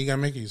from the La Liga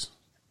MX?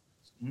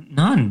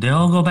 None. They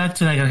all go back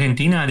to like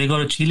Argentina. They go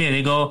to Chile.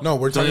 They go. No,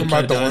 we're talking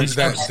about the ones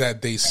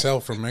that they sell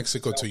from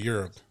Mexico to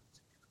Europe.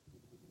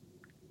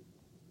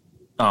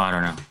 Oh, I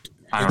don't know.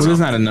 There's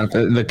not enough.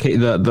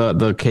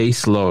 The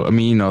case load. I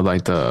mean, you know,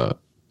 like the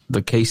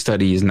case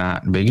study is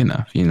not big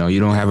enough. You know, you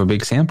don't have a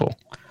big sample.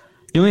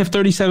 You only have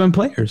 37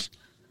 players.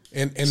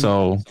 And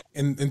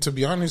to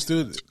be honest,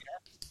 dude,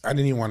 I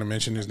didn't even want to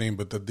mention his name,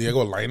 but the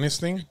Diego Lainez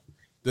thing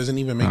doesn't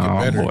even make it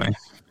better. Boy.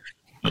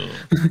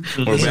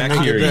 We're back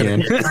here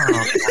again.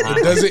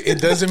 It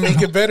doesn't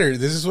make it better.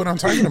 This is what I'm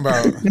talking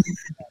about. Mira,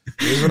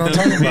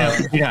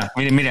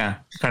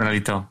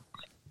 Carnalito.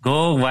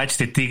 Go watch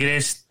the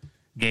Tigres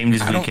game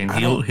this weekend.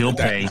 He'll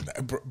pay.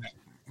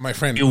 My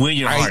friend, he'll win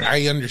your heart.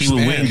 I understand.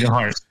 He will win your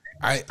heart.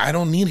 I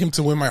don't need him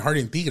to win my heart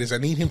in Tigres. I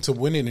need him to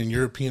win it in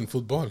European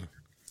football.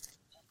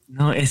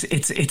 No,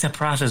 it's a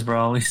process,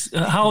 bro.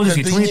 How old is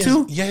he?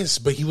 22? Yes,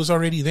 but he was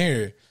already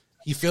there.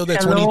 He failed at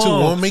 22.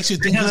 What makes you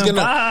think he's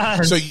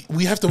gonna? So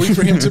we have to wait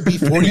for him to be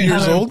 40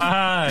 years old. All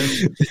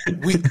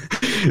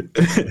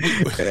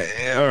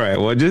right.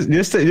 Well,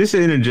 just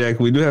to interject,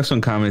 we do have some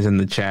comments in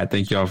the chat.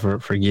 Thank y'all for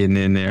getting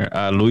in there.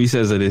 Luis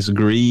says that it's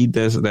greed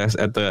that's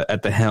at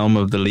the helm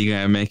of the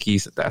Liga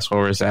MX. That's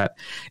where it's at,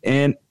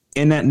 and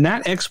that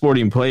not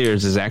exporting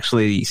players is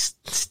actually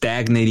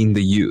stagnating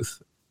the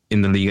youth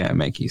in the Liga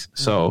MX.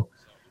 So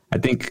I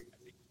think,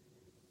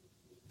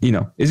 you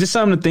know, it's just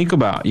something to think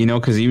about, you know,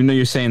 because even though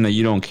you're saying that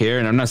you don't care,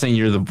 and I'm not saying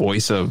you're the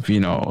voice of,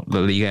 you know,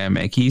 the Liga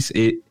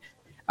MX,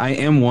 I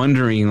am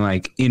wondering,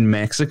 like, in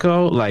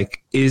Mexico,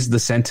 like, is the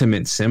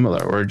sentiment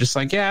similar? Or just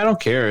like, yeah, I don't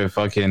care if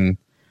fucking,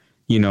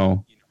 you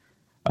know,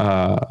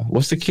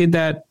 what's the kid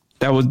that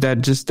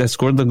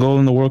scored the goal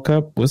in the World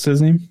Cup? What's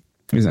his name?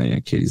 He's not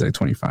a kid. He's like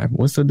 25.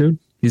 What's the dude?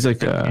 He's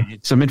like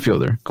it's a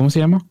midfielder. ¿Cómo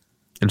se llama?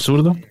 El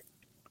zurdo.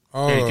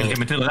 Oh,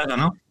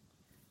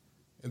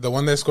 the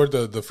one that scored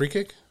the free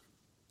kick.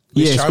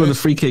 Yeah, he scored the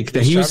free kick.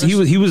 That he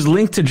was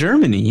linked to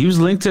Germany. He was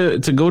linked to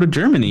go to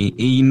Germany.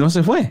 Y no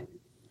se fue.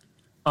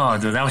 Oh,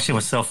 dude, that shit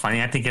was so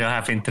funny. I think it'll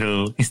happen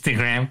through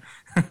Instagram.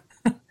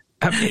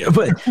 I mean,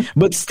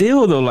 but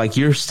still though, like,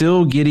 you're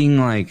still getting,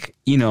 like,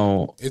 you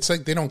know, it's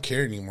like they don't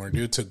care anymore,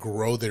 dude, to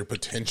grow their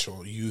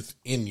potential youth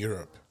in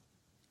Europe.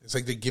 It's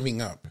like they're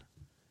giving up.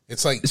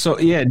 It's like, so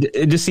yeah,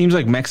 it just seems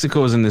like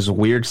Mexico is in this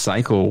weird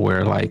cycle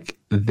where, like,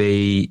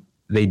 they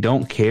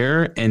don't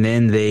care, and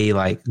then they,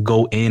 like,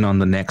 go in on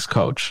the next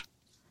coach.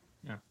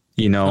 Yeah.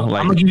 You know,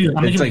 like,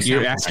 it's like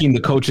you're asking the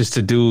coaches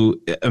to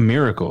do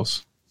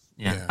miracles.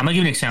 Yeah. I'm gonna give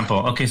you an example.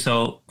 Okay,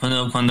 so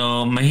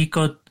cuando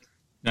Mexico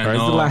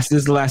ganó, this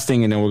is the last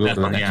thing, and then we'll go to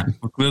the next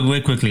one.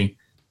 Real quickly.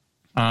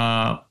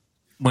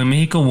 When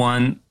Mexico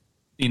won,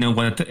 you know,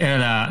 cuando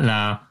era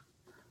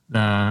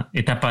la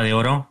etapa de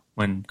oro,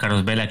 when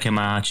Carlos Vela came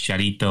out,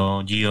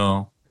 Chicharito,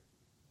 Gio,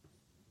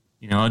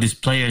 you know, all these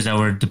players that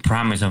were the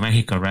promise of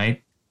Mexico,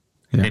 right?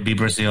 Yeah. They beat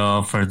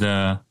Brazil for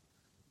the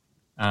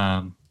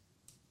Los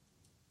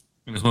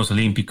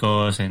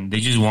Olímpicos, and they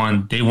just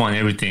won. They won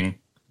everything.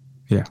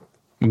 Yeah,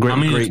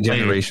 great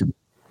generation.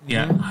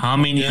 Yeah, how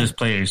many of those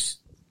players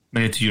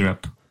made it to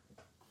Europe?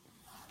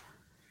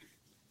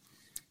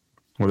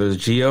 Well, there's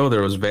Gio.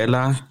 There was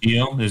Vela.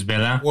 There's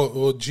Vela.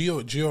 Well,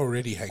 Gio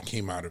already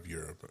came out of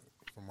Europe,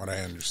 from what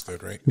I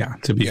understood, right? Yeah,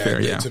 to be fair.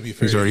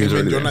 Him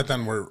and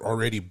Jonathan were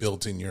already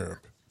built in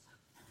Europe.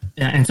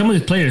 Yeah, and some of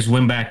the players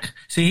went back.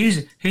 See,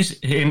 here's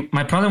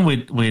my problem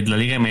with La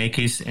Liga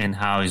MX and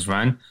how it's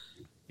run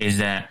is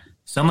that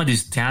some of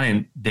this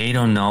talent, they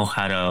don't know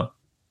how to,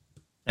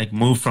 like,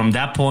 move from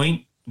that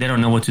point. They don't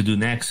know what to do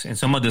next, and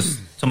some of those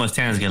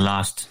talents get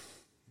lost.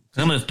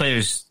 Some of those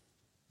players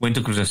went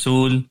to Cruz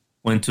Azul,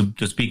 went to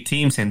those big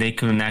teams, and they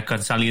could not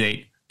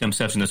consolidate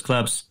themselves in those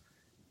clubs.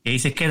 Y ahí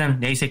se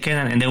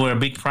quedan, and they were a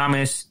big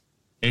promise.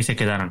 Y ahí se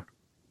quedaron.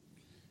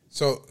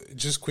 So,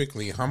 just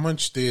quickly, how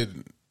much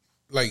did,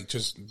 like,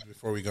 just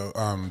before we go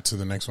to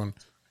the next one,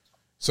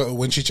 so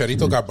when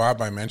Chicharito got bought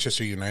by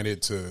Manchester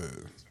United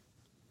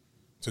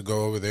to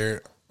go over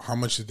there, how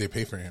much did they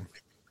pay for him?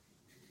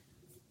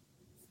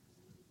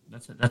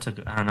 That's a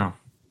good, I don't know.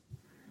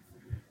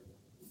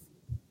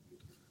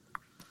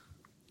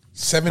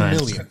 7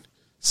 million.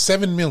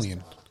 7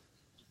 million.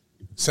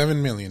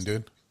 7 million,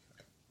 dude.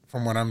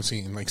 From what I'm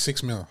seeing, like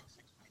 6 mil.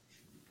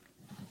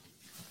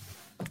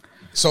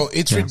 So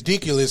it's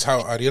ridiculous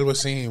how Ariel was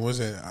saying, was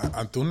it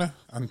Antuna?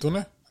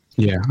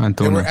 Yeah, Antuna.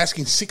 They were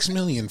asking 6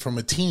 million from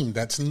a team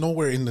that's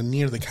nowhere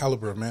near the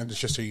caliber of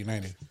Manchester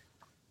United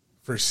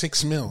for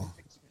 6 mil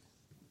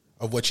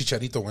of what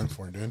Chicharito went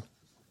for, dude.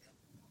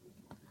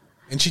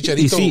 And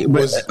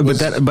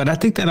Chicharito but I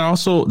think that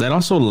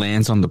also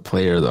lands on the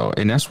player though,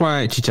 and that's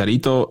why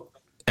Chicharito,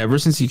 ever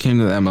since he came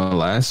to the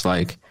MLS,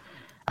 like,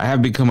 I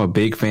have become a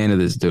big fan of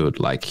this dude.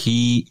 Like,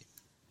 he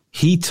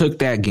took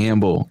that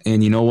gamble,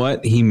 and you know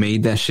what? He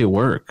made that shit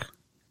work.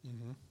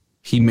 Mm-hmm.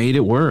 he made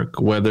it work.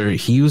 Whether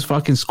he was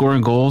fucking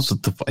scoring goals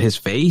with his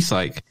face,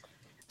 like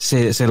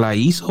se la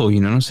hizo,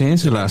 you know what I'm saying?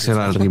 Se la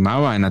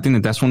rimaba. And I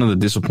think that's one of the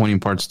disappointing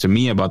parts to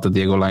me about the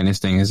Diego Lainez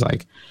thing is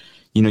like,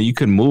 you know, you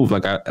could move.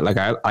 Like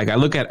I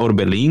look at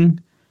Orbelin.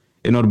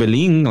 In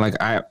Orbelin, like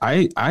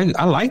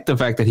I like the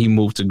fact that he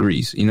moved to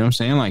Greece. You know what I'm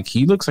saying? Like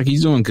he looks like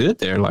he's doing good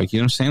there. Like, you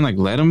know what I'm saying? Like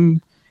let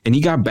him, and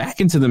he got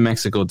back into the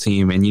Mexico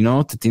team. And you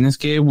know, te tienes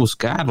que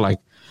buscar. Like,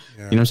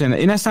 you know what I'm saying?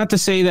 And that's not to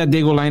say that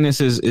Diego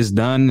Lainez is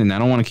done. And I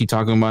don't want to keep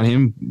talking about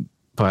him,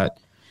 but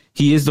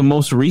he is the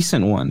most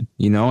recent one.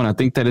 You know, and I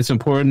think that it's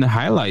important to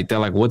highlight that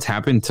like what's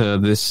happened to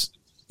this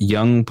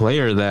young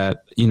player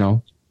that, you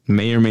know,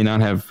 may or may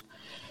not have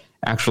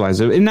actualize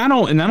it. And I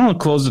don't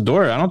close the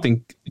door. I don't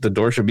think the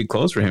door should be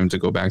closed for him to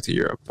go back to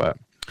Europe. But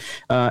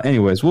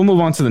anyways, we'll move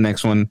on to the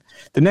next one.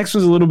 The next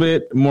one's a little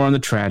bit more on the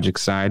tragic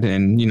side.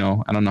 And, you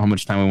know, I don't know how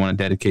much time we want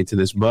to dedicate to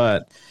this,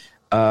 but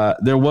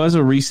there was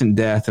a recent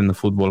death in the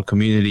football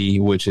community,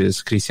 which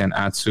is Christian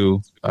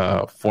Atsu,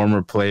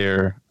 former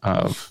player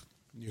of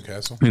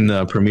Newcastle in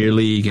the Premier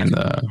League and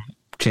the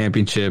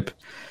Championship.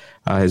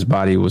 His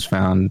body was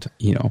found,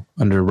 you know,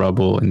 under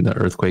rubble in the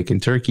earthquake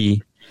in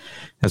Turkey.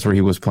 That's where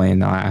he was playing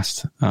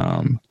last.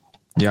 Do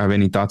you have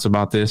any thoughts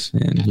about this?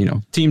 And, you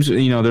know, teams,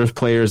 you know, there's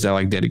players that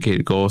like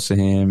dedicated goals to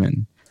him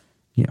and,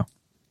 you know.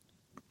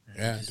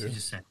 Yeah, dude.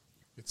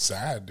 It's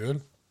sad,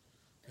 dude.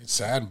 It's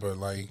sad, but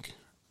like,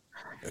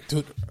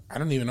 dude, I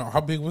don't even know. How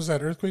big was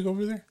that earthquake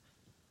over there?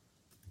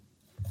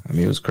 I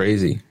mean, it was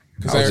crazy.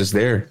 I was just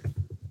there.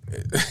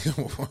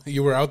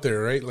 You were out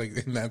there, right?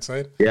 Like in that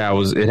side? Yeah,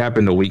 it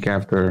happened a week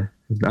after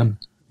it was done.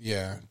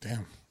 Yeah,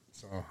 damn.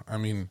 So, I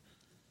mean,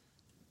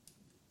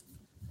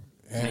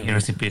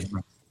 rest in peace,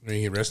 bro.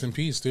 Rest in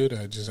peace, dude.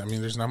 I mean,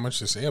 there's not much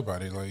to say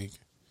about it. Like,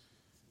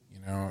 you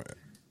know,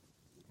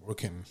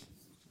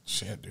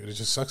 shit, dude. It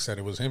just sucks that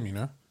it was him, you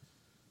know?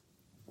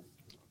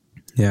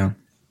 Yeah.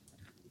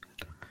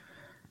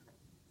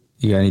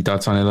 You got any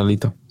thoughts on it,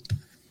 Lalito?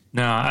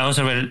 No, I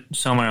also read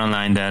somewhere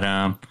online that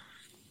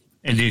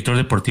el director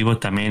deportivo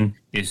también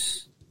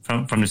is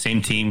from the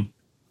same team.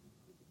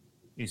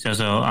 It's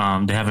also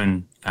they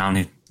haven't found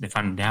it. They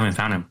haven't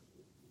found him.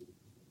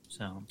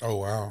 So. Oh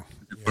wow.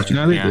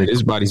 Fortunately,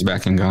 his body's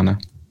back in Ghana.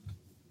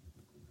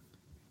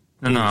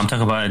 No, I'm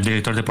talking about el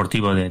director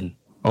deportivo del.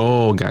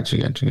 Oh, gotcha.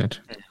 Yeah.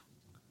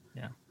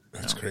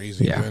 That's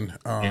crazy, man.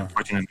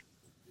 Unfortunately.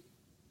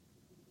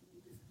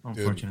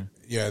 Dude,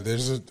 yeah,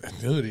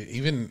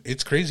 even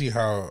it's crazy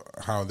how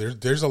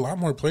there's a lot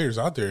more players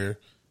out there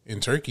in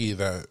Turkey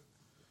that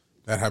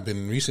have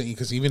been recently,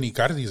 because even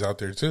Icardi's out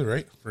there too,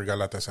 right? For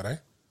Galatasaray,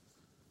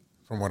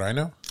 from what I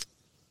know.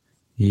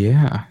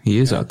 Yeah, he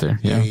is out there.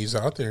 Yeah, he's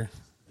out there.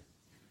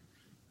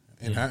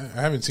 And I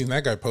haven't seen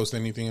that guy post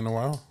anything in a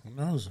while. Who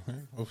knows?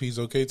 Hope he's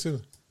okay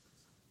too.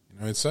 You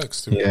know, it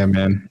sucks too. Yeah,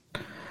 man.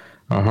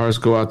 Our hearts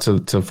go out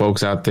to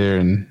folks out there,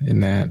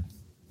 and that.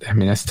 I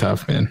mean, that's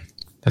tough, man.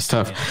 That's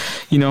tough. Yeah.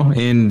 You know,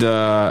 and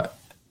I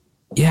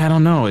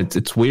don't know.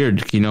 It's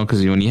weird, you know,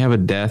 because when you have a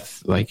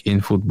death like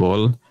in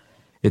football,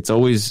 I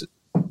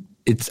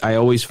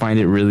always find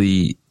it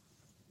really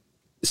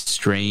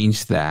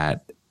strange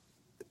that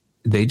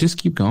they just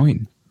keep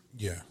going.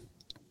 Yeah.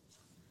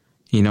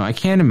 You know, I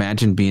can't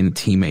imagine being a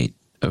teammate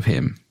of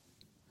him.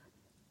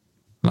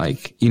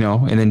 Like, you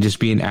know, and then just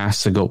being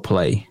asked to go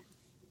play.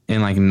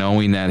 And like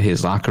knowing that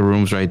his locker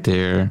room's right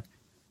there,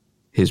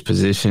 his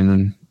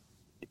position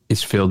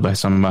is filled by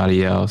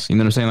somebody else. You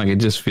know what I'm saying? Like it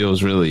just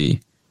feels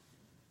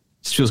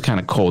kind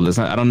of cold. It's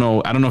not, I don't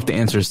know if the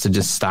answer is to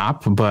just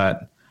stop,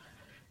 but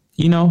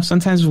you know,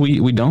 sometimes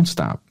we don't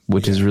stop,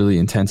 which is really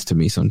intense to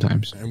me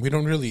sometimes. And we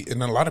don't really,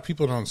 and a lot of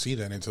people don't see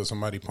that until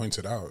somebody points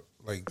it out,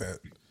 like that,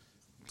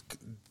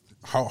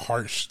 how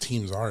harsh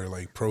teams are,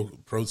 like pro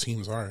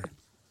teams are.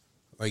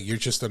 Like you're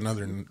just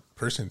another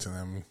person to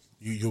them.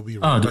 You'll be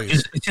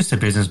replaced. It's just a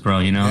business, bro.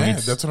 You know. Yeah,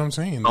 that's what I'm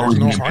saying. There's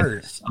no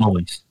heart.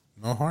 Always.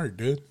 No heart,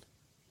 dude.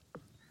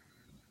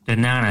 They're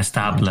not gonna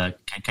stop. Like,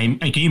 can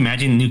you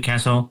imagine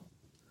Newcastle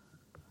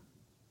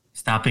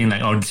stopping,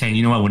 like, or saying,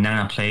 you know what, we're not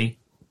gonna play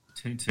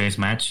today's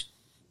match?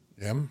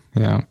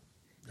 Yeah,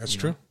 that's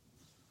true.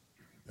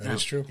 That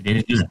is true. They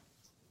didn't do that.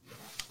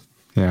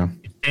 Yeah.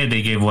 Instead,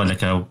 they gave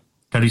like a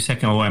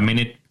 30-second or a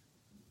minute,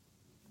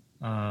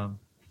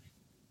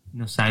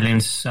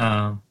 silence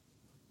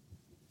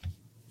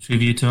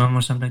tribute to him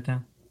or something like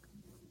that.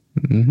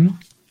 Mm-hmm.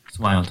 It's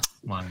wild.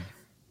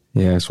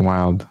 Yeah, it's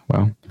wild.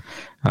 Well,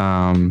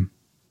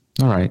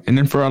 all right. And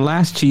then for our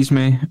last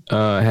Chisme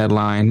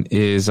headline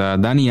is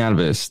Dani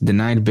Alves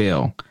denied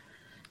bail.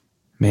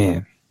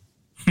 Man,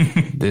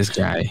 this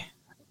guy,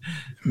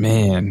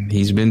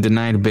 he's been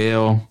denied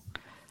bail,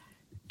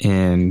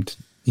 and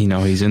you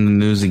know he's in the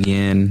news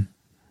again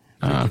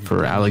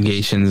for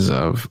allegations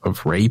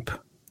of rape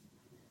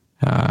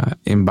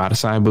in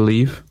Barca, I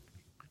believe,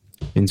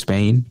 in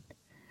Spain.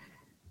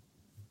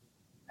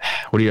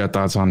 What are your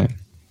thoughts on it?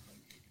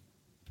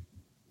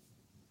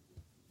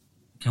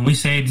 Can we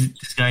say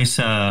this guy's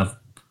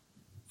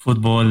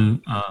football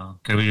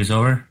career is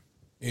over?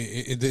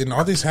 And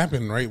all this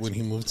happened right when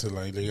he moved to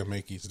La Liga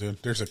MX,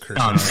 dude. There's a curse.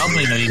 No, don't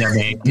blame the Liga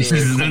MX. This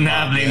is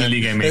not blame the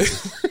Liga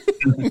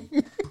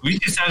MX. We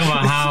just talk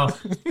about how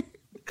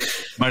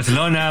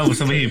Barcelona was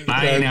somebody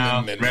buying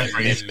out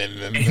referees, and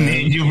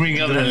then you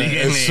bring up the Liga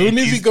MX. As soon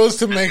as he goes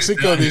to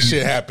Mexico, this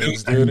shit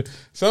happens, dude.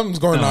 Something's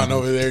going on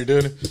over there,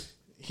 dude.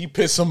 He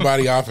pissed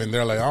somebody off, and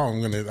they're like, "Oh,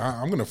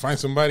 I'm gonna find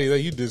somebody that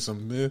you did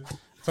something."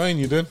 Telling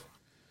you, dude.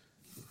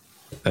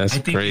 That's I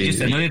think crazy.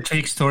 just another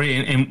take story,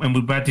 and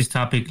we brought this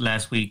topic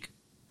last week.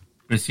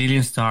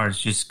 Brazilian stars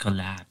just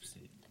collapse.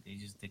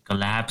 They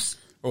collapse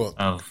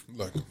of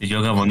the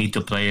Joga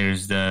Bonito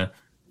players,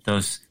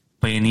 those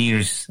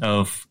pioneers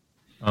of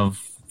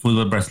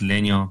football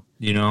brasileño.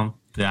 You know,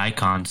 the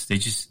icons. They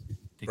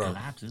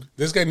collapse.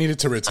 This guy needed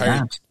to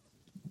retire.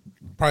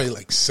 Probably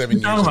like 7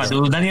 years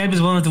ago. Dani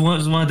Alves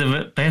was one of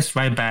the best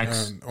right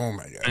backs. Oh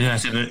my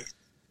god!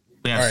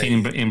 We have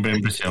seen in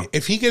Brazil.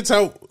 If he gets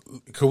out,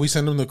 could we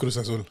send him to Cruz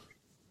Azul?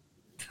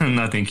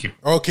 No, thank you.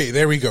 Okay,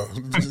 there we go.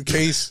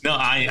 Case. No,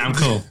 I'm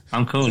cool.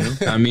 I'm cool.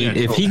 I mean,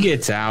 if he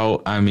gets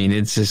out, I mean,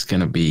 it's just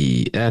gonna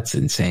be that's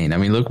insane. I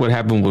mean, look what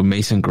happened with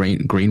Mason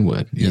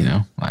Greenwood. You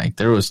know, like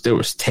there was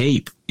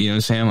tape. You know what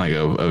I'm saying? Like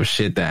of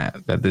shit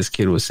that this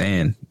kid was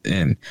saying,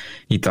 and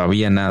he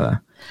todavía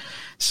nada.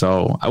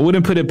 So I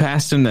wouldn't put it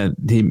past him that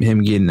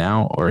him getting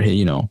out or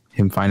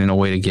him finding a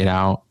way to get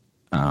out.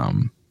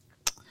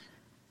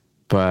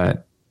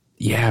 But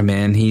yeah,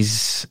 man,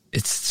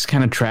 it's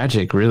kind of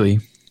tragic, really.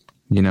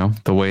 You know,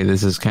 the way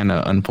this is kind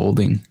of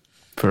unfolding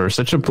for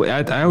such a play.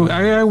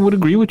 I would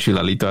agree with you,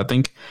 Lalito. I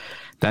think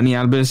Dani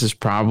Alves is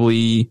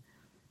probably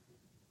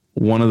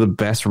one of the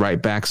best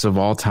right backs of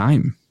all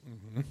time.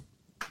 Mm-hmm.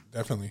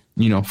 Definitely.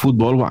 You know,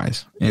 football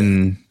wise.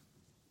 And,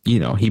 you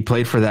know, he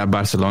played for that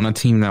Barcelona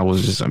team that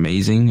was just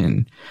amazing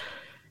and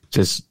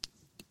just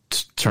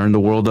turned the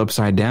world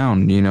upside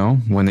down, you know,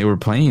 when they were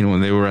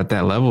at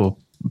that level.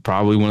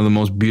 Probably one of the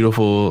most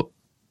beautiful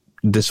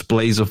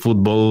displays of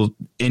football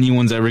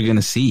anyone's ever going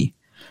to see.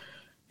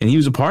 And he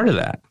was a part of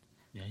that.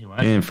 Yeah, he was.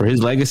 And for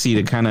his legacy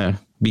to kind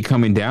of be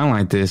coming down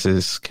like this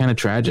is kind of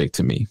tragic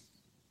to me.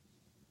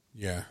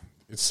 Yeah,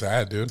 it's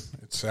sad, dude.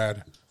 It's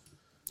sad.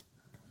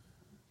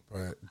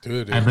 But,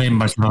 dude. I blame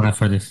Barcelona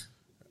for this.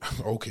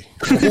 Okay.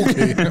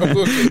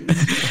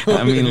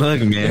 I mean,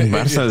 look, man,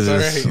 Barca's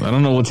just, I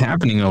don't know what's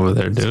happening over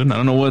there, dude. I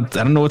don't know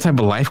what type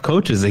of life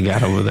coaches they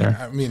got over there.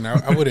 I mean,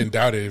 I wouldn't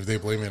doubt it if they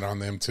blame it on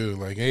them too.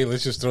 Like, hey,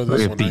 let's just throw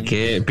this one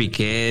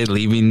Piqué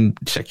leaving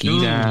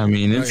Shakira. I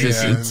mean, it's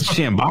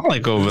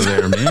shambolic over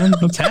there, man.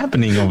 What's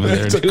happening over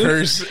there? It's a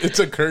curse. It's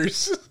a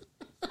curse.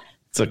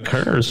 It's a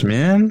curse,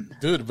 man.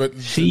 Dude, but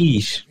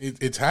sheesh.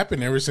 It's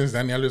happened ever since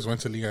Dani Alves went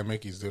to Liga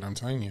MX, dude. I'm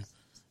telling you.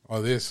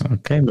 All this.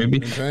 Okay,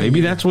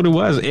 maybe that's what it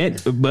was.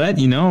 But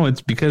you know,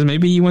 it's because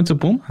maybe he went to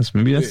Pumas.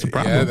 Maybe that's the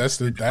problem. Yeah, that's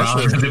the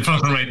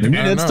problem right there.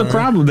 Maybe that's the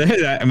problem.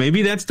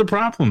 Maybe that's the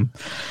problem.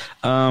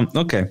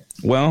 Okay,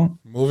 well,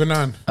 moving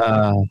on.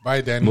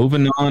 Bye, Danny.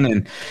 Moving on,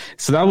 and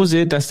so that was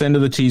it. That's the end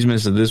of the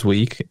Cheesemas of this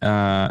week.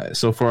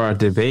 So for our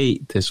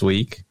debate this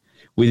week,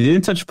 we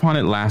didn't touch upon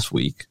it last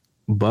week,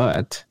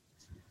 but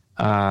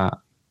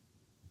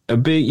a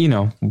big, you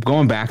know,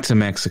 going back to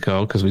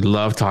Mexico, because we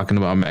love talking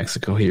about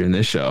Mexico here in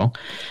this show,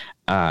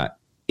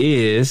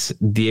 is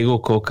Diego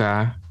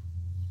Coca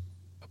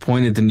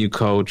appointed the new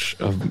coach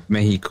of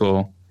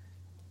Mexico.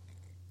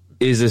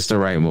 Is this the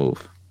right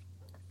move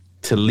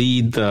to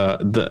lead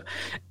the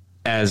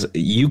as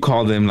you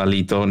call them,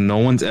 Lalito? No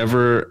one's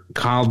ever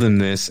called them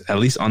this, at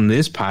least on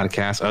this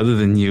podcast, other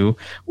than you.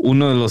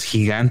 Uno de los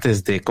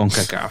gigantes de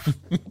CONCACAF.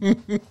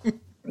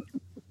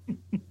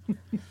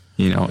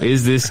 You know,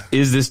 is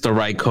this the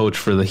right coach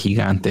for the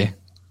Gigante?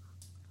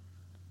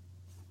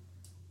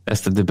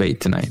 That's the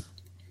debate tonight.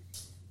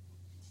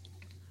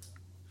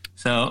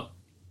 So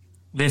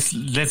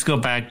let's go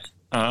back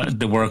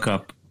the World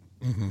Cup.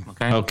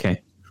 Mm-hmm.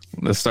 Okay.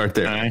 Let's start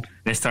there. All right.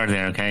 Let's start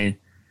there, okay?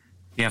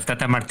 You have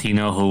Tata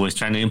Martino, who was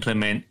trying to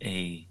implement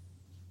a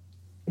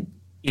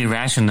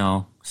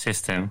irrational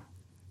system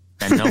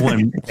that no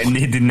one and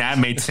it did not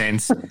make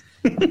sense.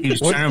 He was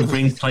trying to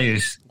bring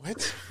players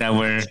that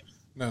were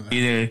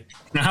either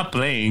not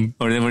playing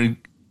or they were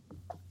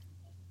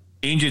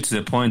injured to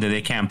the point that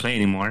they can't play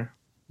anymore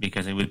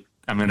because it would.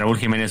 I mean, Raúl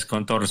Jiménez,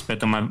 con todo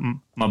respeto,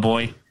 my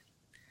boy.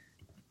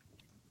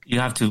 You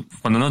have to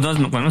cuando no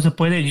se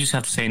puede, you just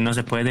have to say no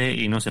se puede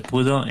y no se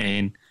pudo,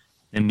 and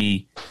let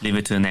me leave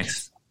it to the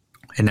next.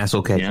 And that's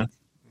okay. Yeah,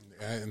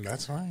 and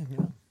that's fine.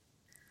 Yeah.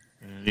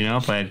 You know,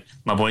 but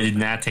my boy did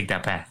not take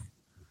that path.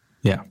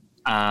 Yeah.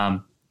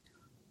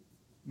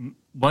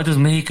 What does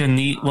Mexico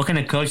need? What kind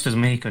of coach does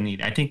Mexico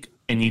need? I think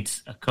it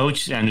needs a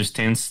coach that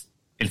understands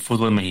el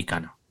fútbol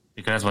mexicano,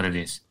 because that's what it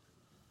is.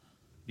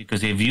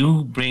 Because if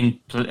you bring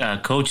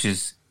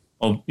coaches,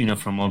 you know,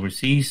 from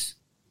overseas,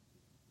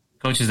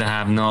 coaches that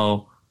have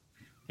no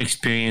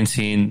experience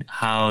in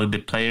how the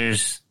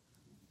players'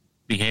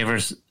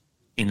 behaviors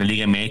in the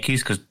Liga MX,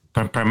 because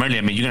primarily,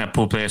 I mean, you're gonna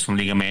pull players from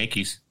Liga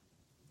MX,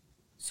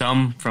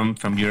 some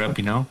from Europe,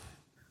 you know.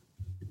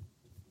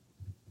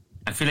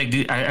 I feel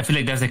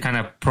like that's the kind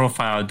of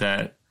profile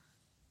that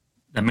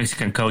the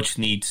Mexican coach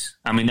needs.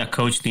 I mean, the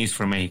coach needs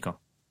for Mexico.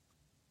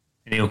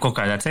 And Diego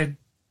Coca, that's it.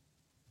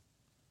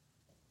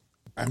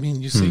 I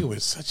mean, you say it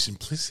with such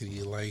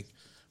simplicity. Like,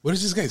 what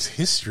is this guy's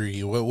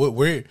history?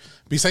 Where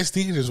besides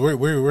Tigres,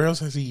 where else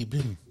has he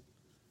been?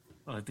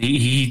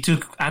 He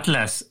took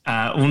Atlas,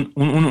 un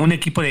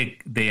equipo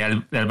de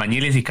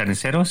albañiles y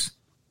carniceros.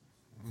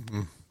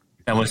 Mm-hmm.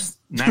 That was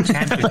not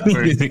champion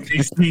for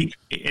 60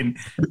 and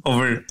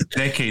over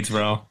decades,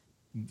 bro.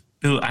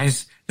 Dude,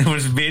 there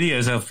was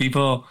videos of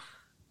people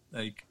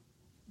like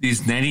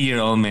this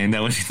 90-year-old man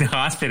that was in the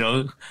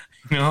hospital.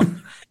 You know,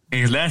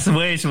 his last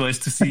wish was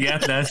to see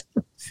Atlas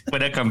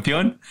fuera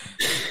campeón.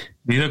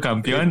 Dijo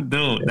campeón,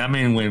 dude. That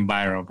man went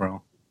viral,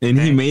 bro. And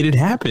he made it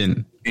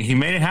happen. He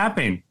made it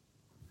happen.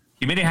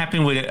 He made it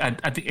happen with,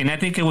 and I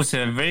think it was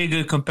a very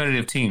good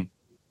competitive team,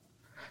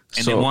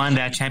 and they won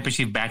that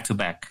championship back to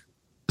back.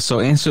 So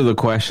answer the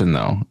question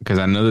though, because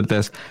I know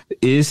that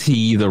is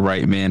he the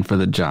right man for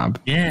the job?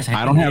 Yes,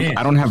 I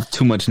don't have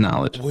too much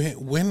knowledge.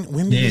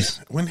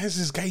 When has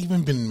this guy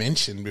even been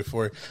mentioned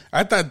before?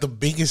 I thought the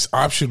biggest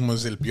option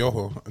was El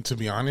Piojo, to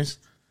be honest.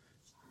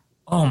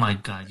 Oh my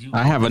God!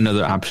 I have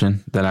another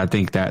option that I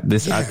think that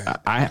this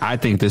I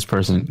think this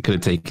person could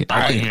have taken.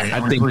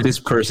 I think this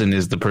person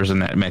is the person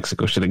that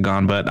Mexico should have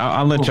gone, but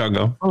I'll let y'all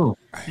go. Oh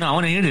no, I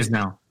want to hear this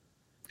now.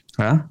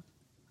 Huh?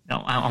 No,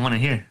 I want to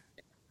hear.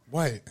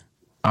 What?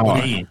 Oh,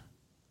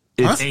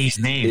 say his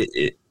name.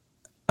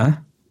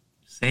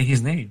 Say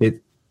his name.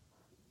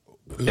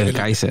 El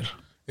Kaiser.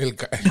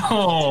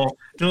 No,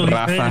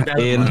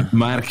 Rafael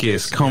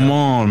Marquez. Come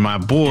on, my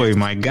boy,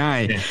 my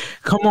guy.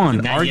 Come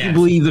on,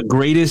 arguably the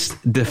greatest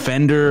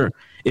defender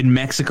in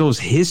Mexico's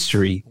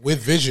history.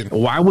 With vision.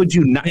 Why would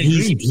you not?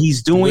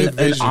 He's doing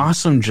an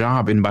awesome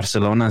job in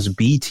Barcelona's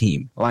B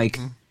team. Like,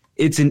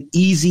 it's an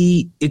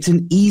easy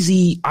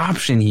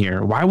option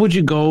here. Why would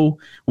you go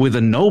with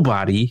a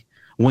nobody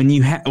when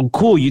you have? Oh,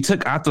 cool, you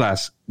took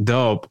Atlas.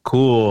 Dope.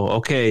 Cool.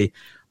 Okay,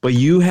 but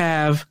you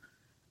have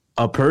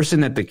a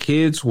person that the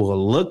kids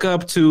will look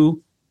up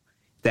to,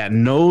 that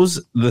knows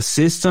the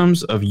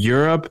systems of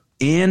Europe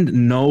and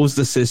knows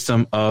the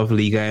system of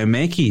Liga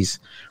MX.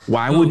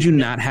 Why would you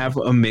not have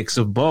a mix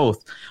of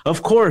both?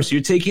 Of course,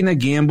 you're taking a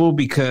gamble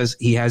because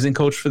he hasn't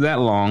coached for that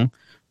long.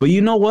 But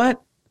you know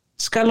what?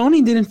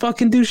 Scaloni didn't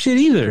fucking do shit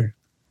either.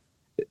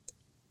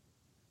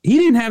 He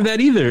didn't have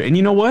that either. And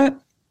you know what?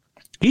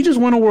 He just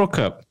won a World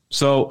Cup.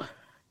 So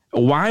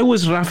why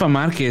was Rafa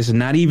Marquez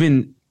not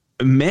even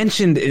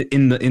mentioned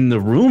in the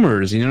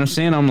rumors? You know what I'm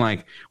saying? I'm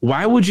like,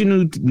 why would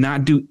you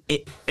not do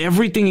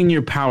everything in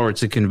your power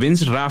to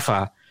convince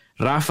Rafa,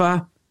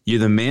 you're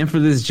the man for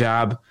this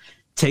job,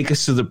 take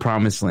us to the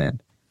promised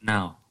land?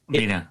 No,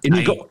 mira, and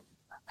you go,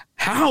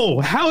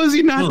 how is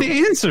he not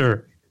the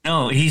answer?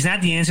 No, he's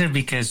not the answer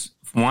because,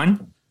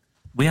 one,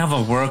 we have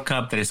a World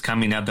Cup that is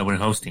coming up that we're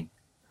hosting,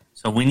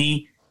 so we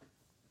need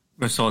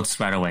results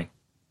right away.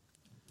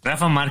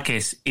 Rafa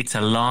Marquez, it's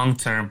a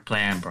long-term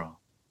plan, bro.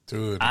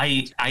 Dude.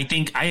 I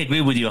think I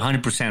agree with you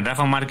 100%.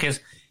 Rafa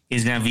Marquez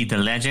is going to be the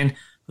legend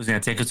who's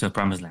going to take us to the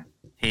promised land.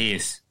 He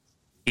is.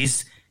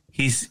 He's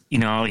he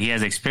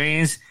has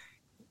experience.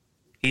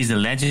 He's the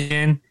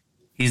legend.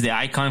 He's the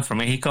icon for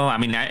Mexico. I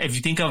mean, if you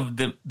think of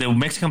the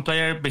Mexican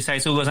player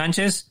besides Hugo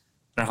Sanchez,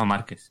 Rafa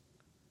Marquez.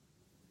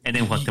 And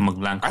then Cuauhtémoc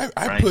Blanco.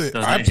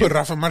 I put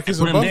Rafa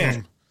Marquez above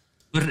him.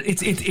 But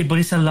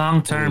it's a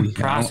long-term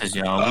process,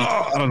 yo.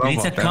 I don't know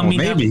it's about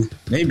that.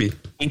 Maybe.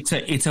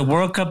 It's a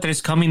World Cup that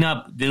is coming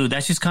up, dude.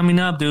 That's just coming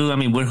up, dude. I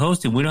mean, we're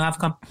hosting. We don't have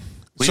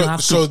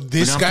So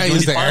this guy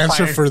is the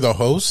answer for the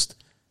host?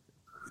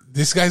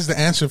 This guy's the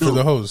answer for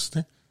the host.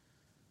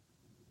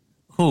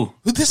 Who?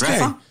 This Rafa?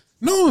 guy?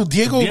 No,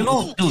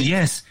 Diego. Dude,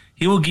 yes.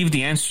 He will give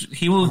the answer.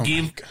 He will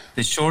give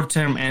the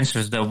short-term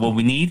answers that what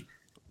we need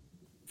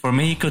for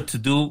Mexico to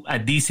do a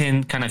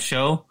decent kind of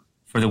show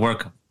for the World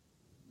Cup.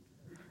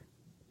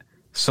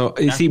 So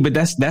you see, but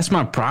that's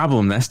my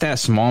problem. That's that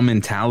small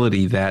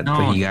mentality that the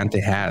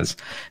Gigante has.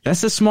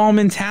 That's a small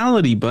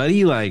mentality,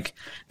 buddy. Like,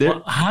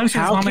 how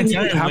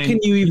can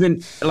you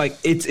even like?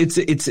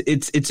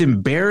 It's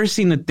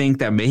embarrassing to think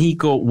that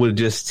Mexico would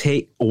just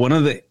take one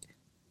of the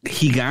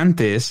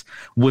Gigantes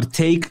would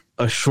take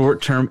a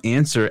short-term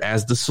answer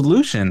as the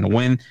solution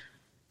when.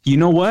 You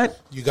know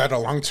what? You got a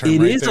long-term.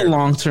 It is a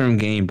long-term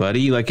game,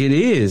 buddy. Like, it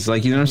is.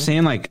 Like, you know what I'm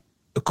saying? Like,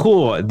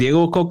 cool.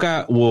 Diego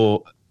Coca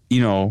will,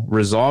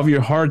 resolve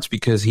your hearts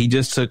because he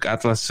just took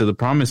Atlas to the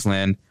promised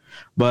land.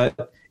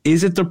 But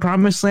is it the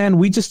promised land?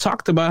 We just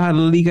talked about how the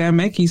Liga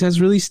MX has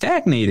really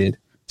stagnated.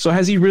 So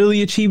has he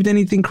really achieved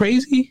anything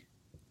crazy?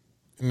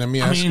 Let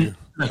me ask you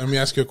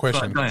a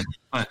question. Go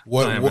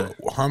ahead.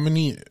 How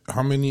many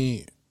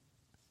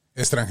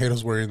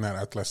extranjeros were in that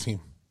Atlas team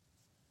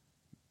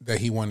that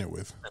he won it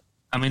with?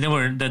 I mean, there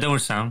were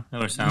some.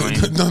 No.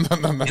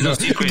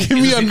 Give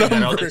me a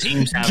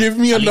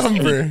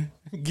number.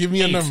 Give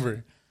me a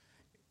number.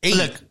 8.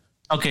 Look,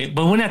 okay,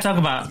 but we're not talking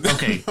about,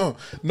 okay.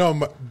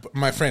 no,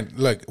 my friend,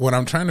 look, what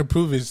I'm trying to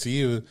prove is to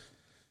you,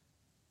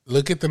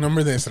 look at the number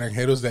of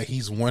extranjeros that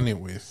he's won it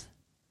with.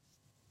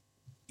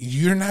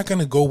 You're not going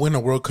to go win a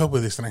World Cup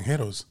with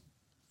extranjeros.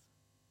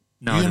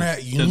 No,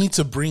 you need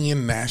to bring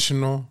in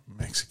national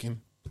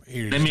Mexican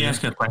players. Let me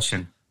ask you a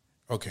question.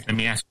 Okay. Let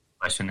me ask you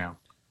a question now.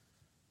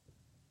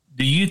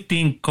 Do you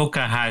think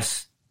Coca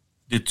has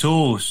the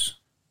tools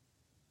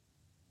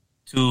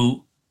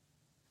to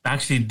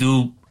actually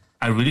do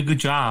a really good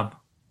job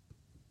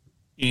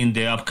in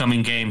the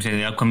upcoming games and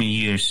the upcoming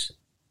years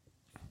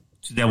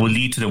that will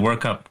lead to the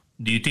World Cup?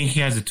 Do you think he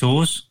has the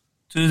tools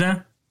to do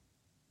that?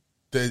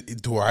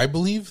 Do I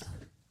believe?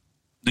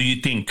 Do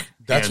you think?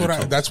 That's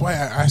why I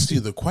asked you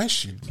the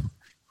question.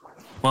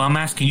 Well, I'm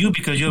asking you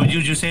because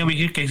you're saying we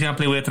here can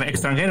play with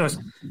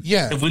extranjeros.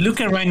 Yeah. If we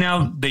look at right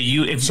now the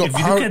youth, if you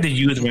look at the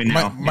youth right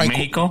now in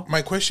Mexico.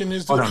 My question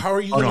is, how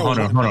are you? Hold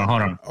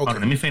on. Okay.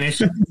 Let me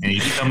finish, and you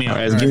can tell me. All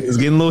right, it's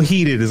getting a little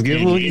heated.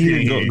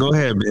 Go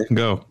ahead, man.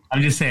 Go.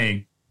 I'm just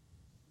saying,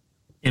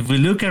 if we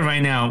look at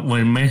right now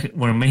where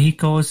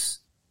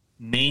Mexico's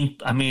main,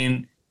 I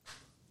mean,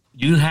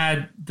 you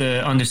had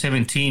the under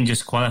 17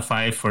 just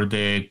qualify for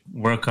the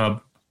World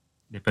Cup,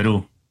 de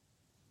Peru.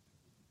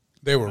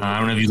 They were. I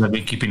don't know if you have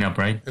been keeping up,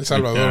 right? El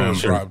Salvador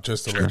was robbed,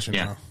 just to let you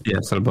know. Yeah,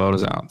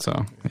 Salvador's out,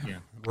 so. Yeah.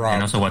 Robbed.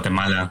 And also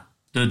Guatemala.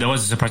 There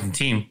was a surprising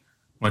team.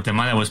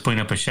 Guatemala was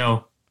putting up a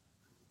show,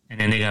 and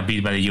then they got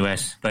beat by the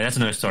U.S. But that's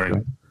another story.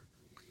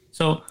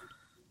 So,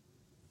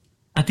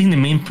 I think the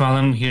main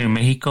problem here in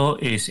Mexico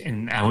is,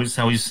 and I was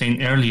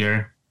saying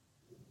earlier,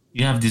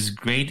 you have this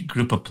great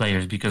group of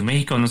players because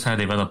Mexico knows how to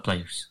develop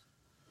players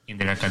in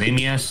their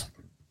academias,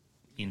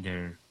 in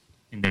their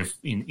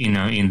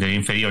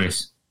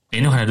inferiores. They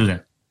know how to do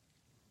that.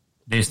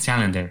 There's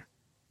talent there.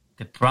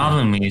 The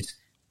problem is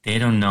they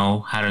don't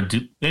know how to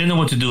do. They don't know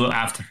what to do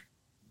after.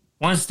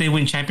 Once they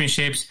win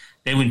championships,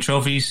 they win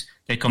trophies.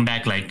 They come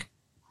back like,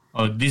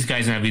 oh, this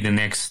guy's gonna be the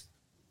next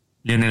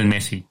Lionel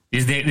Messi.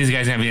 This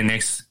guy's gonna be the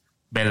next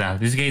Bella.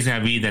 This guy's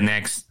gonna be the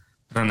next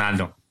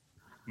Ronaldo,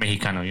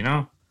 Mexicano. You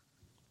know.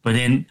 But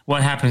then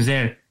what happens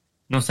there?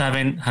 No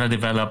saben how to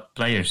develop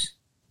players,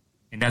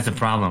 and that's the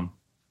problem.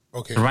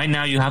 Okay. So right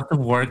now you have to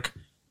work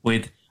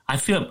with. I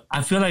feel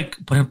like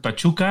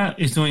Pachuca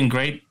is doing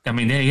great. I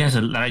mean, he has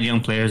a lot of young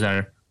players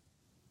that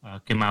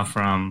came out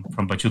from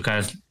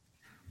Pachuca's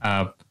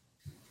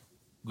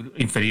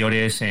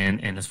inferiores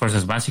and las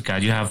fuerzas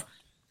básicas. You have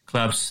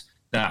clubs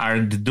that are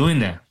doing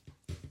that,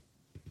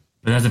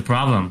 but that's the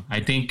problem.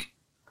 I think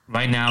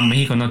right now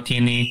Mexico no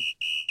tiene.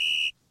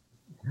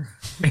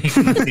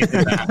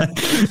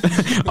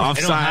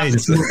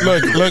 Offsides.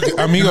 Look,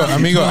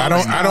 amigo.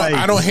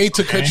 I don't hate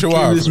to cut you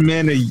off. Give this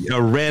man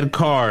a red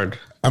card.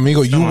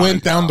 Amigo, you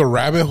went down the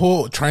rabbit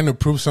hole trying to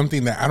prove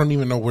something that I don't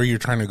even know where you're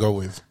trying to go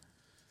with.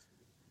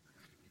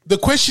 The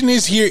question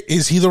is here,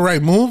 is he the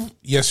right move?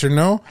 Yes or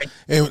no?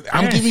 And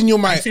I'm giving you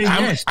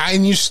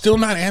and you're still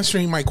not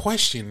answering my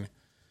question.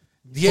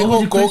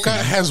 Diego Coca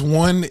has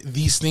won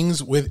these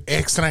things with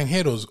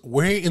extranjeros.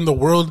 Where in the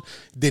world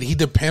did he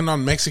depend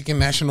on Mexican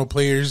national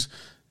players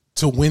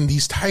to win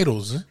these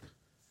titles?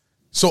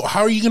 So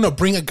how are you going to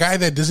bring a guy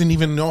that doesn't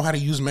even know how to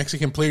use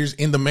Mexican players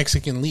in the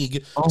Mexican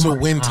league to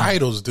win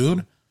titles,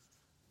 dude?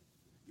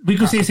 We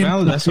could say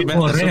that's a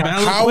valid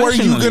how are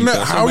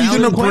you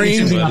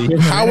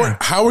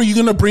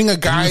gonna bring a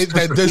guy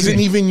that doesn't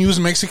even use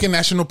Mexican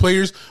national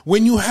players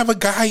when you have a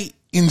guy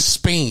in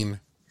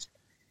Spain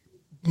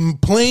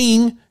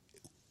playing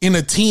in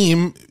a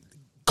team,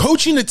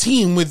 coaching a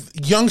team with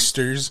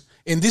youngsters,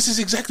 and this is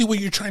exactly what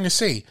you're trying to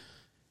say.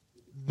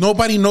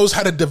 Nobody knows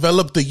how to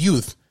develop the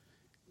youth.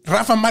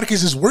 Rafa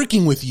Marquez is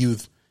working with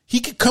youth. He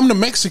could come to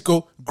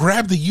Mexico,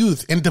 grab the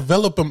youth, and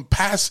develop them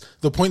past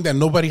the point that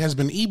nobody has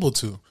been able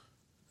to.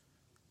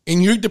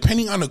 And you're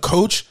depending on a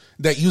coach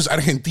that used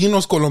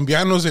Argentinos,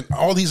 Colombianos, and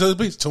all these other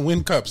places to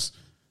win cups.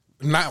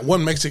 Not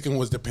one Mexican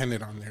was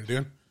dependent on there,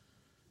 dude.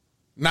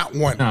 Not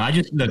one. No,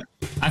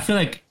 I feel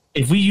like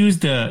if we use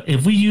the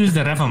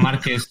Rafa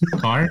Marquez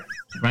card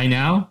right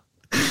now,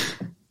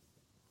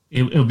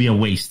 it'll be a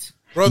waste.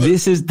 Brother,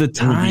 this is the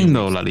time,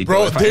 though, Lalito.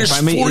 Bro, there's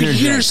 4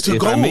 years to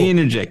go. If I may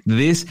interject,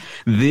 this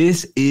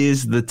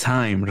is the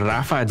time.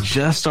 Rafa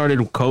just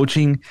started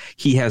coaching.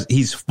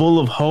 He's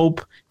full of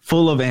hope,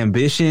 full of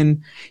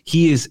ambition.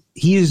 He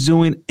is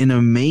doing an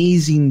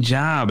amazing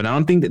job, and I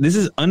don't think that this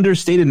is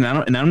understated.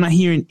 And I'm not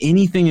hearing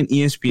anything in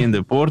ESPN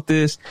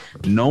Deportes.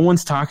 No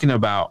one's talking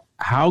about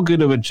how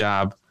good of a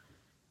job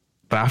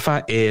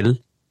Rafael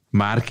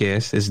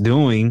Marquez is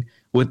doing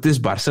with this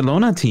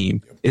Barcelona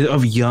team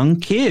of young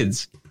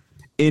kids.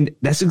 And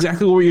that's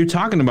exactly what you're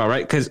talking about,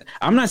 right? Because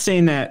I'm not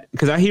saying that,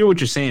 because I hear what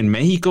you're saying.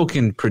 Mexico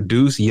can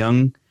produce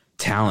young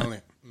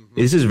talent. Mm-hmm.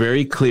 This is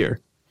very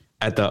clear.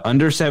 At the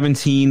under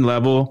 17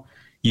 level,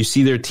 you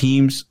see their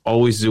teams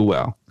always do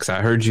well, because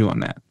I heard you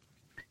on that.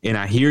 And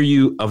I hear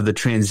you of the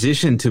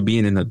transition to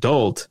being an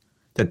adult,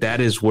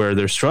 that is where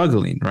they're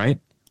struggling, right?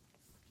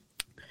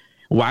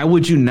 Why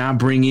would you not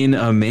bring in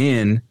a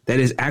man that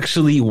is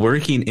actually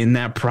working in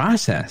that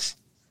process?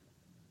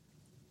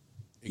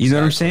 You know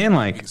what I'm saying?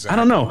 Like, I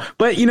don't know.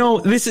 But,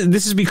 this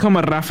has become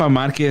a Rafa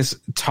Marquez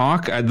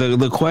talk.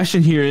 The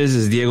question here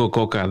is Diego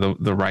Coca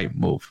the right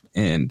move?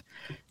 And,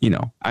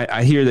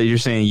 I hear that you're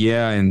saying,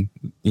 yeah, and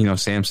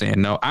Sam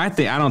saying no. I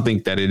don't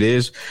think that it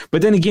is.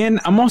 But then again,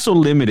 I'm also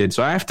limited,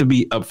 so I have to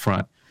be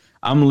upfront.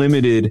 I'm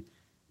limited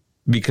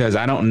because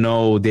I don't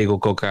know Diego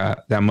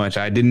Coca that much.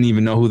 I didn't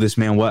even know who this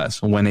man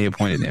was when they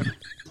appointed him.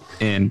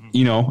 And,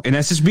 and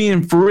that's just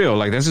being for real.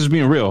 Like, that's just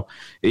being real,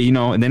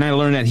 and then I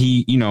learned that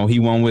he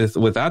won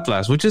with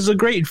Atlas, which is a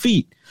great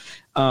feat.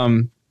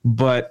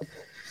 But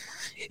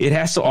it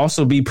has to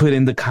also be put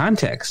into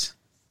context,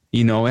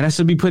 it has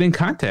to be put in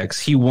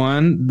context. He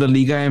won the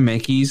Liga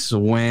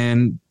MX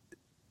when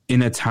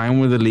in a time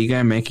where the Liga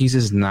MX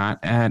is not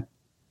at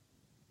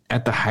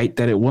the height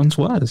that it once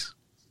was.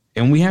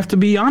 And we have to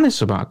be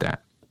honest about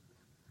that.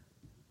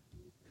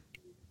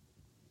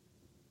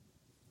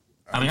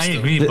 I mean, I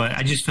agree, but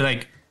I just feel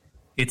like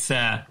it's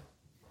I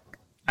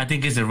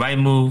think it's the right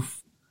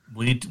move.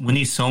 We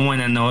need someone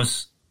that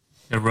knows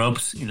the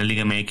ropes in the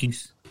Liga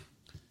MX.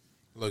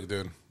 Look,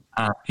 dude.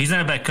 He's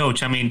not a bad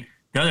coach. I mean,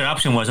 the other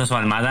option was also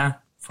Almada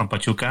from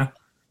Pachuca.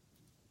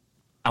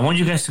 I want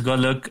you guys to go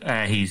look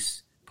at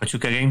his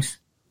Pachuca games,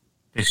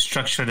 the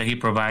structure that he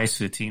provides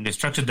to the team, the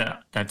structure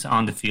that's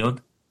on the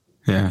field.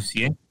 Yeah. You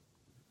see it?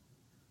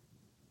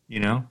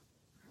 Yeah.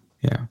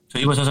 So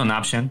he was also an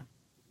option.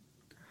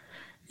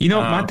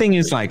 My thing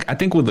is, like, I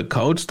think with the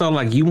coach, though,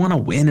 like, you want a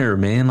winner,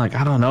 man. Like,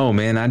 I don't know,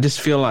 man. I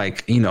just feel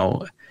like,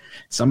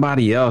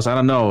 somebody else. I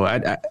don't know.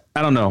 I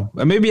don't know.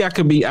 Maybe I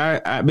could be.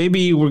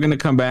 Maybe we're gonna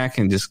come back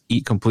and just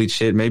eat complete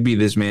shit. Maybe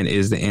this man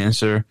is the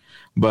answer.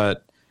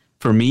 But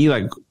for me,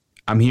 like,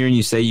 I'm hearing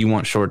you say you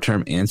want short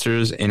term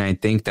answers, and I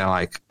think that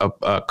like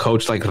a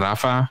coach like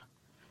Rafa,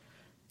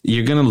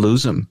 you're gonna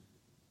lose him.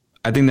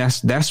 I think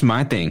that's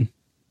my thing.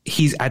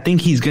 I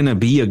think he's gonna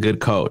be a good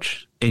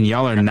coach, and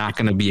y'all are not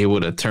gonna be able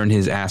to turn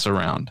his ass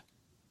around.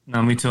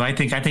 No, me too. I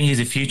think he's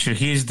the future.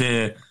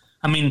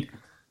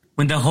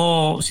 When the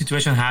whole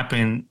situation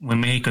happened, when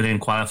Mexico didn't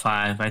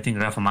qualify, I think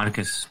Rafa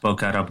Marquez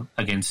spoke out up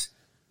against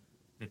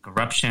the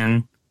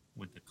corruption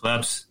with the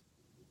clubs,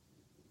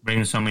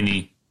 bringing so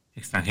many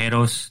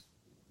extranjeros,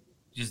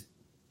 just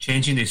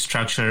changing the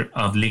structure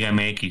of Liga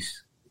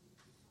MX.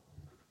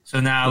 So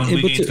now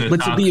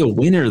to be a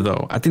winner,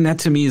 though, I think that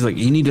to me is like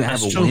you need to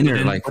have a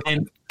winner.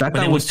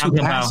 That was too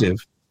passive.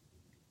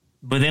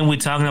 But then we're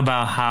talking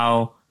about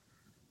how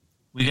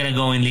we're gonna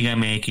go in Liga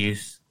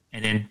MX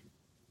and then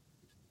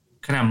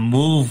kind of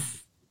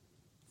move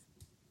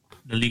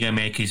the Liga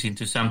MX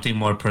into something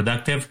more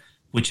productive,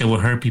 which will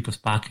hurt people's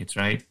pockets,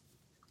 right?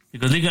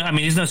 Because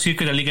it's no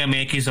secret that Liga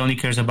MX only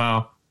cares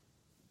about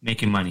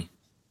making money.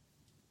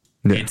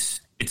 Yeah.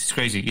 It's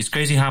crazy. It's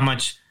crazy how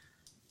much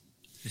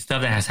the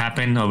stuff that has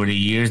happened over the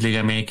years.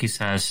 Liga MX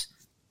has,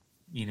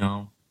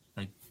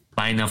 like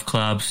buying enough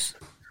clubs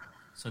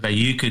so that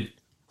you could,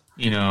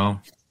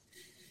 not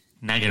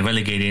get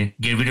relegated,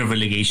 get rid of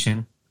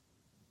relegation.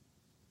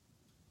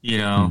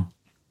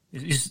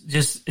 It's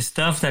just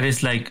stuff that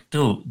is like,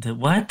 dude,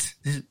 what?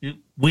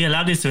 We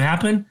allowed this to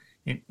happen,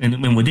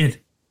 and we did.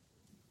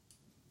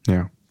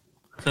 Yeah.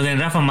 So then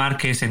Rafa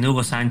Marquez and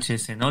Hugo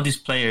Sanchez and all these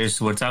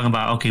players were talking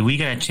about, okay, we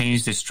got to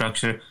change the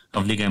structure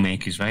of Liga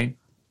MX, right?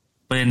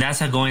 But then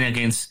that's going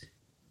against,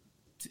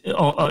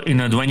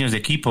 dueños de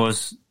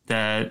equipos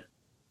that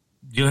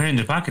you're hurting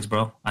their pockets,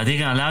 bro. Are they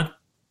going to allow it?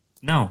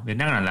 No, they're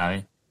not going to allow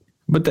it.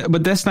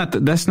 But that's not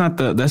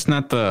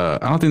the.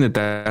 I don't think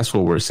that's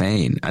what we're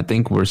saying. I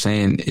think we're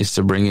saying is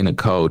to bring in a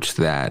coach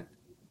that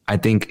I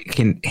think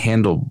can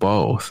handle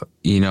both,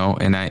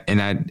 and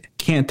I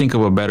can't think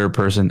of a better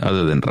person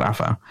other than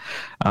Rafa.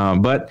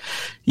 But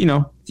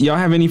y'all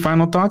have any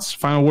final thoughts,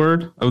 final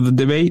word of the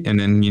debate, and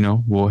then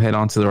we'll head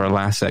on to our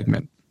last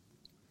segment.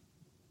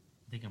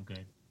 I think I'm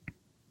good.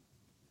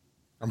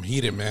 I'm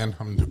heated, man.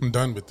 I'm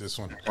done with this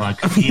one. Well,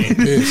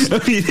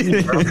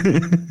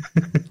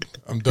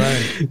 I'm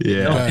done.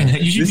 Yeah.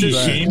 You should be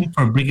ashamed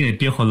for bringing El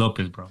Piojo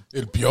Lopez, bro.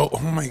 El Piojo,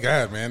 oh my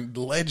God, man.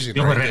 The legend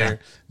Piojo right Herrera.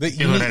 there.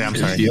 Piojo Herrera, I'm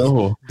sorry.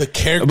 The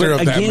character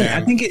of that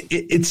man. I think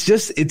it's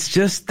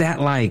just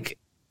that, like,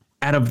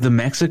 out of the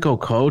Mexico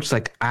coach,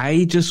 like,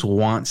 I just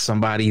want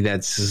somebody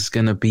that's just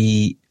going to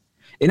be,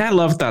 and I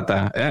love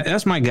Tata.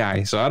 That's my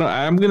guy. So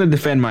I'm going to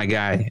defend my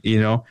guy,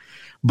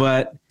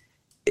 but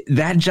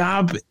that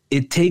job,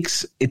 it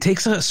takes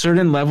a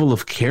certain level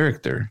of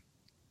character.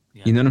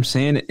 Yeah. You know what I'm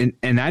saying?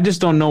 And I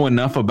just don't know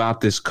enough about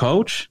this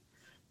coach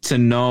to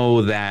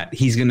know that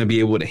he's going to be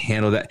able to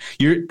handle that.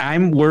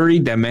 I'm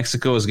worried that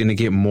Mexico is going to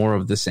get more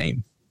of the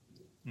same.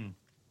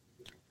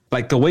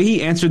 Like the way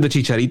he answered the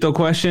Chicharito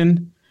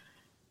question,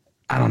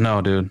 I don't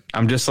know, dude.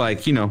 I'm just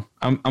like,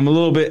 I'm a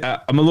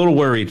little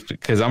worried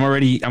because I'm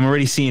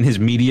already seeing his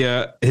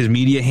media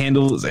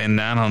handles, and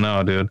I don't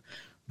know, dude.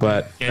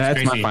 But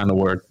that's crazy. My final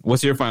word.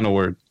 What's your final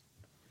word?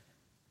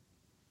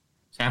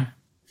 Sam?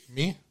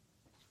 Me?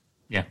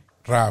 Yeah.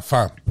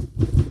 Rafa.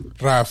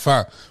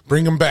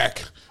 Bring him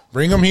back.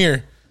 Bring him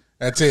here.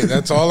 That's it.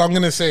 That's all I'm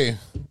going to say.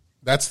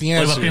 That's the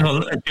answer.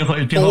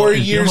 Piojo, 4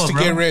 years to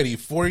get ready.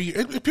 4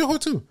 years. Piojo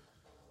too.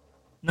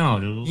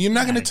 No, dude. You're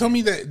not going to tell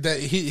me that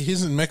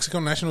his Mexico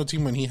national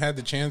team, when he had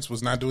the chance,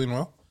 was not doing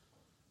well?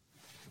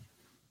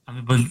 I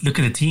mean, but look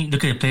at the team.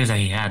 Look at the players that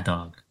he had,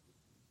 dog.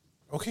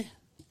 Okay.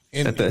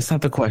 And That's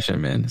not the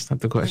question, man. It's not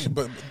the question.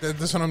 But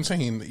that's what I'm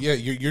saying. Yeah,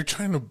 you're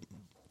trying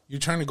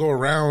to go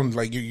around,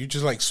 like you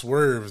just like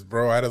swerves,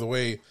 bro, out of the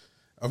way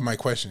of my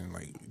question.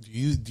 Like,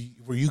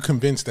 were you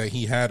convinced that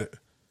he had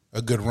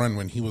a good run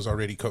when he was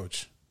already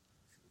coach?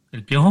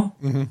 El Piojo?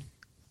 Mm-hmm.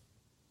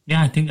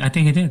 Yeah, I think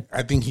he did.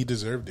 I think he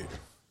deserved it.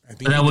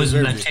 But that was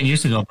like 10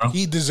 years ago, bro.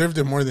 He deserved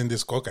it more than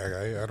this Coca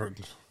guy. I don't.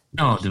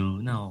 No,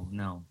 dude. No.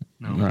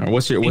 All right,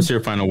 what's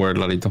your final word,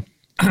 Lalito?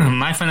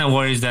 My final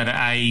word is that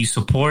I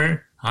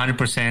support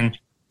 100%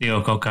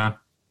 Diego Coca.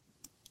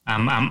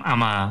 I'm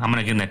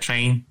gonna get in the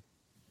train.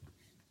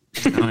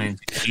 And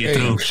get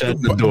through.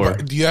 Shut the door.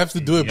 Do you have to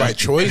do it by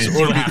choice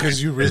or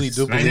because you really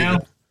do believe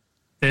it?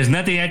 There's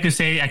nothing I could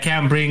say I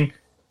can't bring,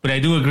 but I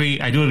do agree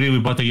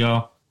with both of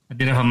y'all. I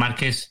think Rafa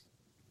Marquez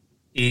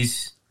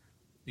is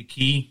the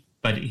key,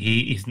 but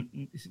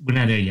we're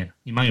not there yet,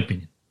 in my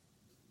opinion.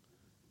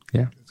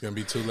 Yeah, it's gonna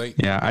be too late.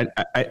 Yeah,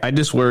 I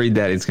just worried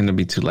that it's gonna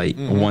be too late.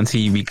 Mm-hmm. Once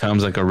he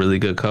becomes like a really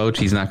good coach,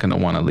 he's not gonna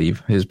want to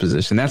leave his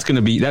position.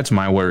 That's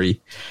my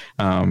worry.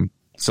 But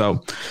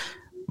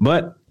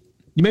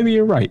maybe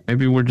you're right.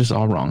 Maybe we're just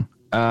all wrong.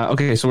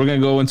 Okay, so we're gonna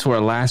go into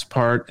our last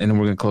part, and then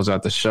we're gonna close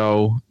out the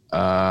show.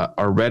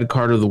 Our red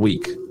card of the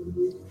week.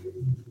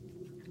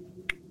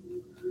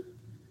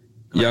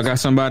 Y'all got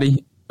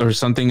somebody or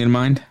something in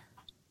mind?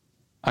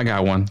 I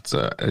got one.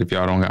 So if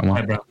y'all don't got one,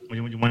 hey, bro,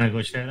 you want to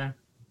go share that?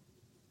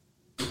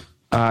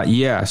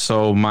 Yeah,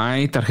 so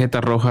my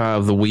tarjeta roja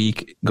of the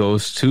week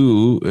goes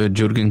to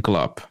Jurgen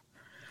Klopp.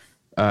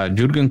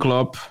 Jurgen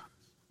Klopp,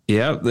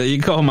 yeah, there you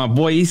go, my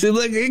boy. He said,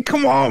 "Look, hey,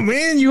 come on,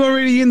 man, you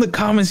already in the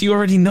comments. You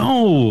already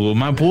know."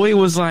 My boy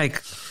was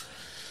like,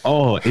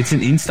 "Oh, it's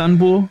in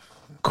Istanbul?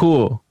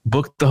 Cool.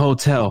 Book the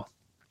hotel.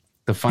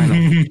 The final."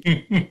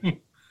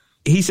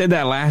 He said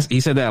that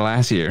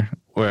last year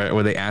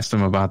where they asked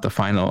him about the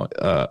final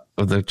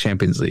of the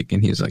Champions League,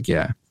 and he was like,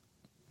 "Yeah,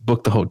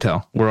 book the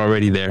hotel. We're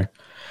already there."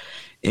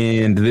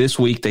 And this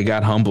week they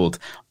got humbled.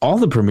 All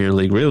the Premier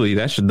League, really,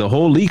 the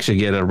whole league should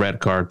get a red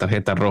card,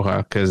 tarjeta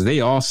roja, because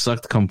they all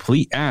sucked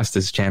complete ass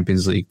this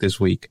Champions League this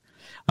week.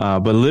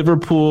 But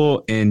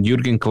Liverpool and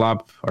Jurgen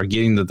Klopp are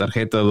getting the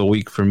tarjeta of the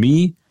week for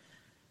me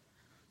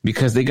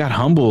because they got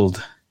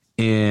humbled.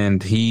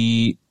 And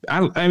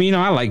I mean,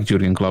 I like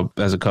Jurgen Klopp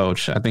as a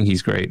coach. I think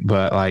he's great,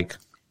 but like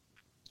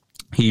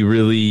he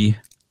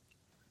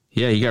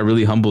got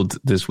really humbled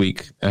this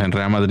week. And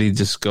Real Madrid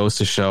just goes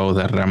to show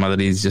that Real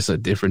Madrid is just a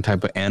different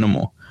type of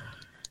animal.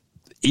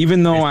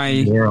 Even though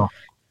I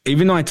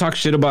talk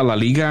shit about La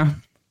Liga,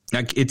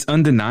 like it's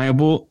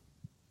undeniable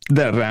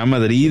that Real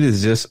Madrid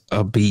is just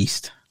a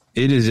beast.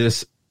 It is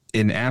just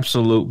an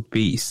absolute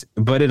beast.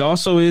 But it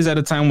also is at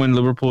a time when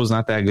Liverpool is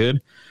not that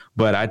good.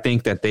 But I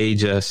think that they're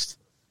just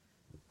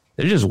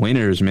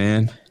winners,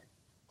 man.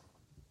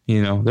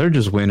 You know, they're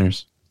just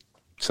winners.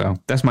 So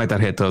that's my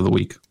tarjeta of the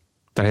week.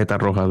 Tarjeta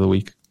roja of the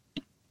week.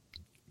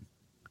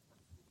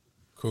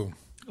 Cool.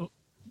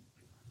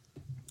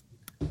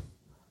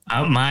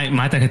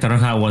 My tarjeta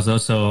roja was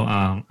also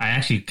I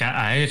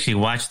actually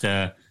watched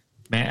the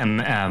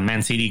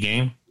Man City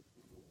game.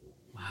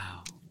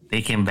 Wow,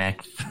 they came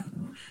back.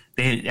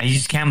 I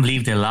just can't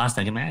believe they lost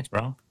that match,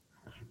 bro.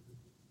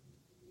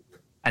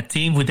 A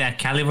team with that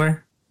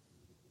caliber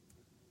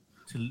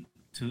to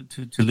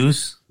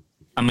lose.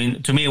 I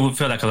mean, to me, it would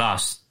feel like a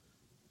loss.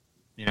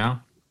 You know?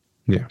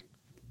 Yeah.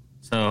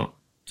 So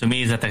to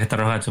me, it's a tarjeta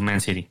roja to Man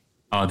City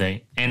all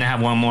day. And I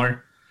have one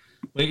more.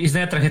 Wait, is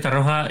that tarjeta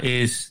roja?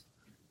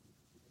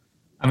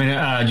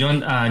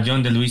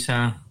 John De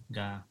Luisa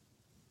got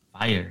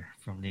fired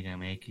from Liga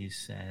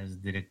MX as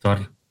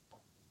director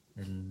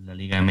de la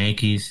Liga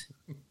MX,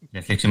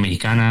 la selección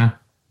mexicana.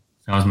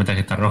 That was my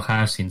tarjeta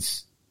roja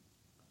since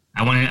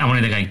I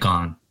wanted the guy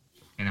gone,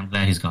 and I'm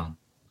glad he's gone.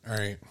 All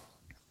right.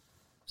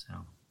 So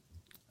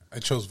I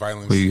chose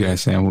violence. What are you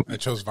guys saying? I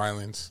chose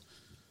violence.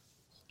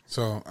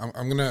 So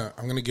I'm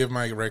gonna give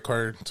my red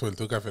card to El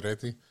Tuca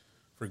Ferretti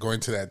for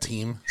going to that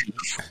team.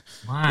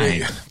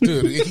 Why,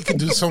 dude? He could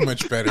do so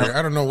much better.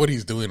 I don't know what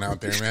he's doing out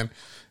there, man.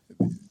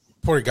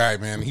 Poor guy,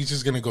 man. He's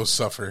just gonna go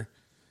suffer.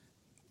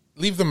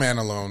 Leave the man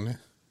alone.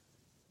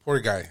 Poor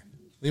guy.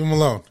 Leave him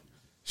alone.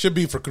 Should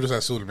be for Cruz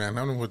Azul, man.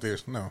 I don't know what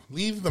this. No,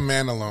 leave the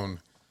man alone.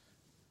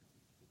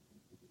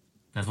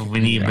 That's what we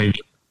need, baby.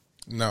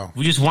 No.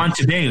 We just won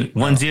today,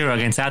 1-0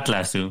 against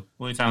Atlas, dude.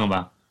 What are you talking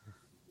about?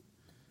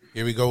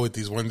 Here we go with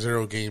these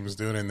 1-0 games,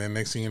 dude, and then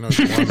next thing you know, it's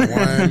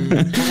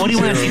 1-1. What do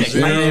you want to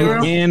see?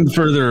 And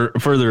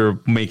further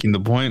making the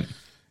point.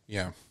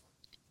 Yeah.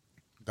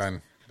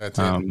 Done. That's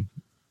it.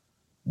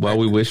 Well,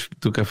 we wish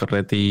Tuca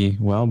Ferretti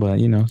well, but,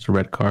 you know, it's a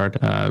red card.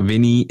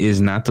 Vinny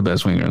is not the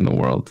best winger in the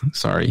world.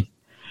 Sorry.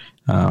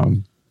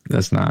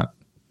 That's not.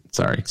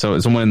 Sorry. So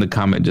someone in the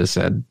comment just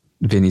said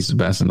Vinny's the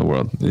best in the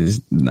world.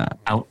 He's not.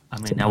 I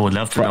would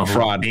love to know.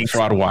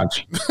 Fraud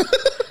watch.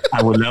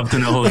 I would love to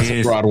know who he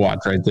is. Fraud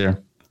watch right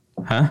there.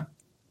 Huh?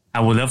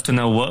 I would love to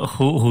know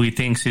who he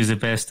thinks is the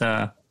best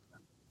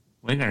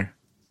winger.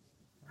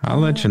 I'll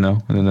let you know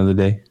in another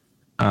day.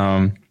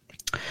 All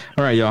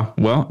right, y'all.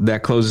 Well,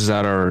 that closes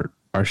out our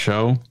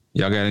show.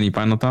 Y'all got any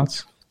final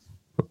thoughts?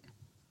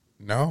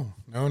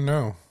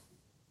 No.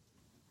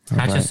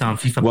 Catch us on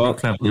FIFA Well,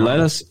 Pro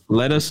Club.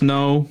 let us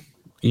know.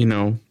 You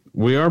know,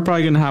 we are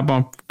probably going to hop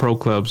on pro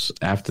clubs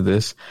after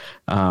this.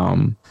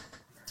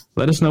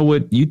 Let us know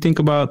what you think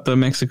about the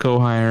Mexico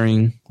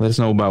hiring. Let us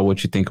know about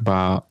what you think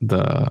about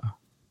the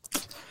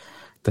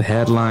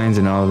headlines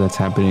and all that's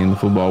happening in the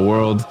football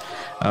world.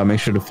 Make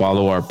sure to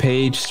follow our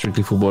page,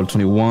 Strictly Football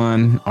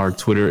 21. Our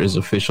Twitter is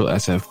official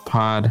SF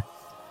Pod.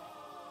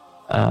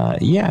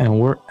 And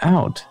we're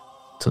out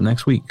till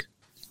next week.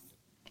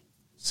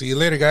 See you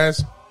later,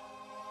 guys.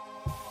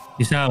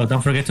 Peace out.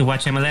 Don't forget to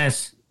watch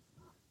MLS.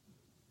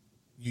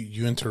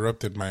 You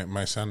interrupted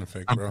my sound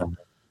effect, bro.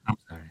 I'm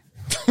sorry.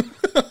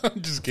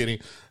 I'm just kidding.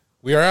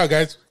 We are out,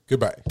 guys.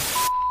 Goodbye.